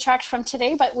 not to detract from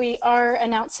today, but we are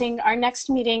announcing our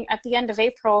next meeting at the end of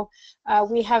April.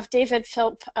 We have David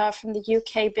Philp from the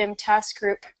UK BIM Task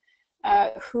Group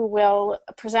who will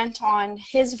present on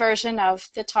his version of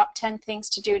the top 10 things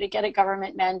to do to get a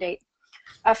government mandate.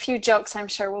 A few jokes, I'm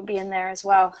sure, will be in there as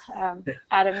well.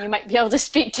 Adam, you might be able to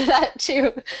speak to that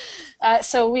too.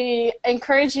 So we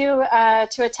encourage you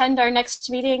to attend our next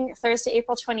meeting Thursday,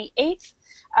 April 28th.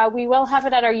 We will have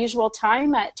it at our usual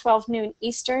time at 12 noon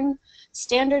Eastern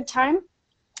Standard Time.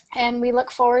 And we look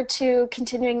forward to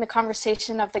continuing the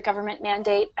conversation of the government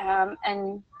mandate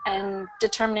and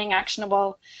determining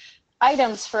actionable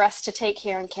items for us to take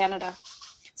here in Canada.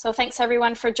 So thanks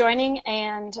everyone for joining,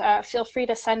 and feel free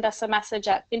to send us a message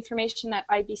at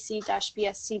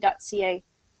information@ibc-bsc.ca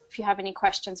if you have any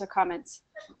questions or comments.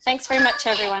 Thanks very much,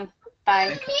 everyone.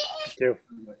 Bye. Thank you.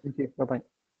 Thank you. Bye-bye.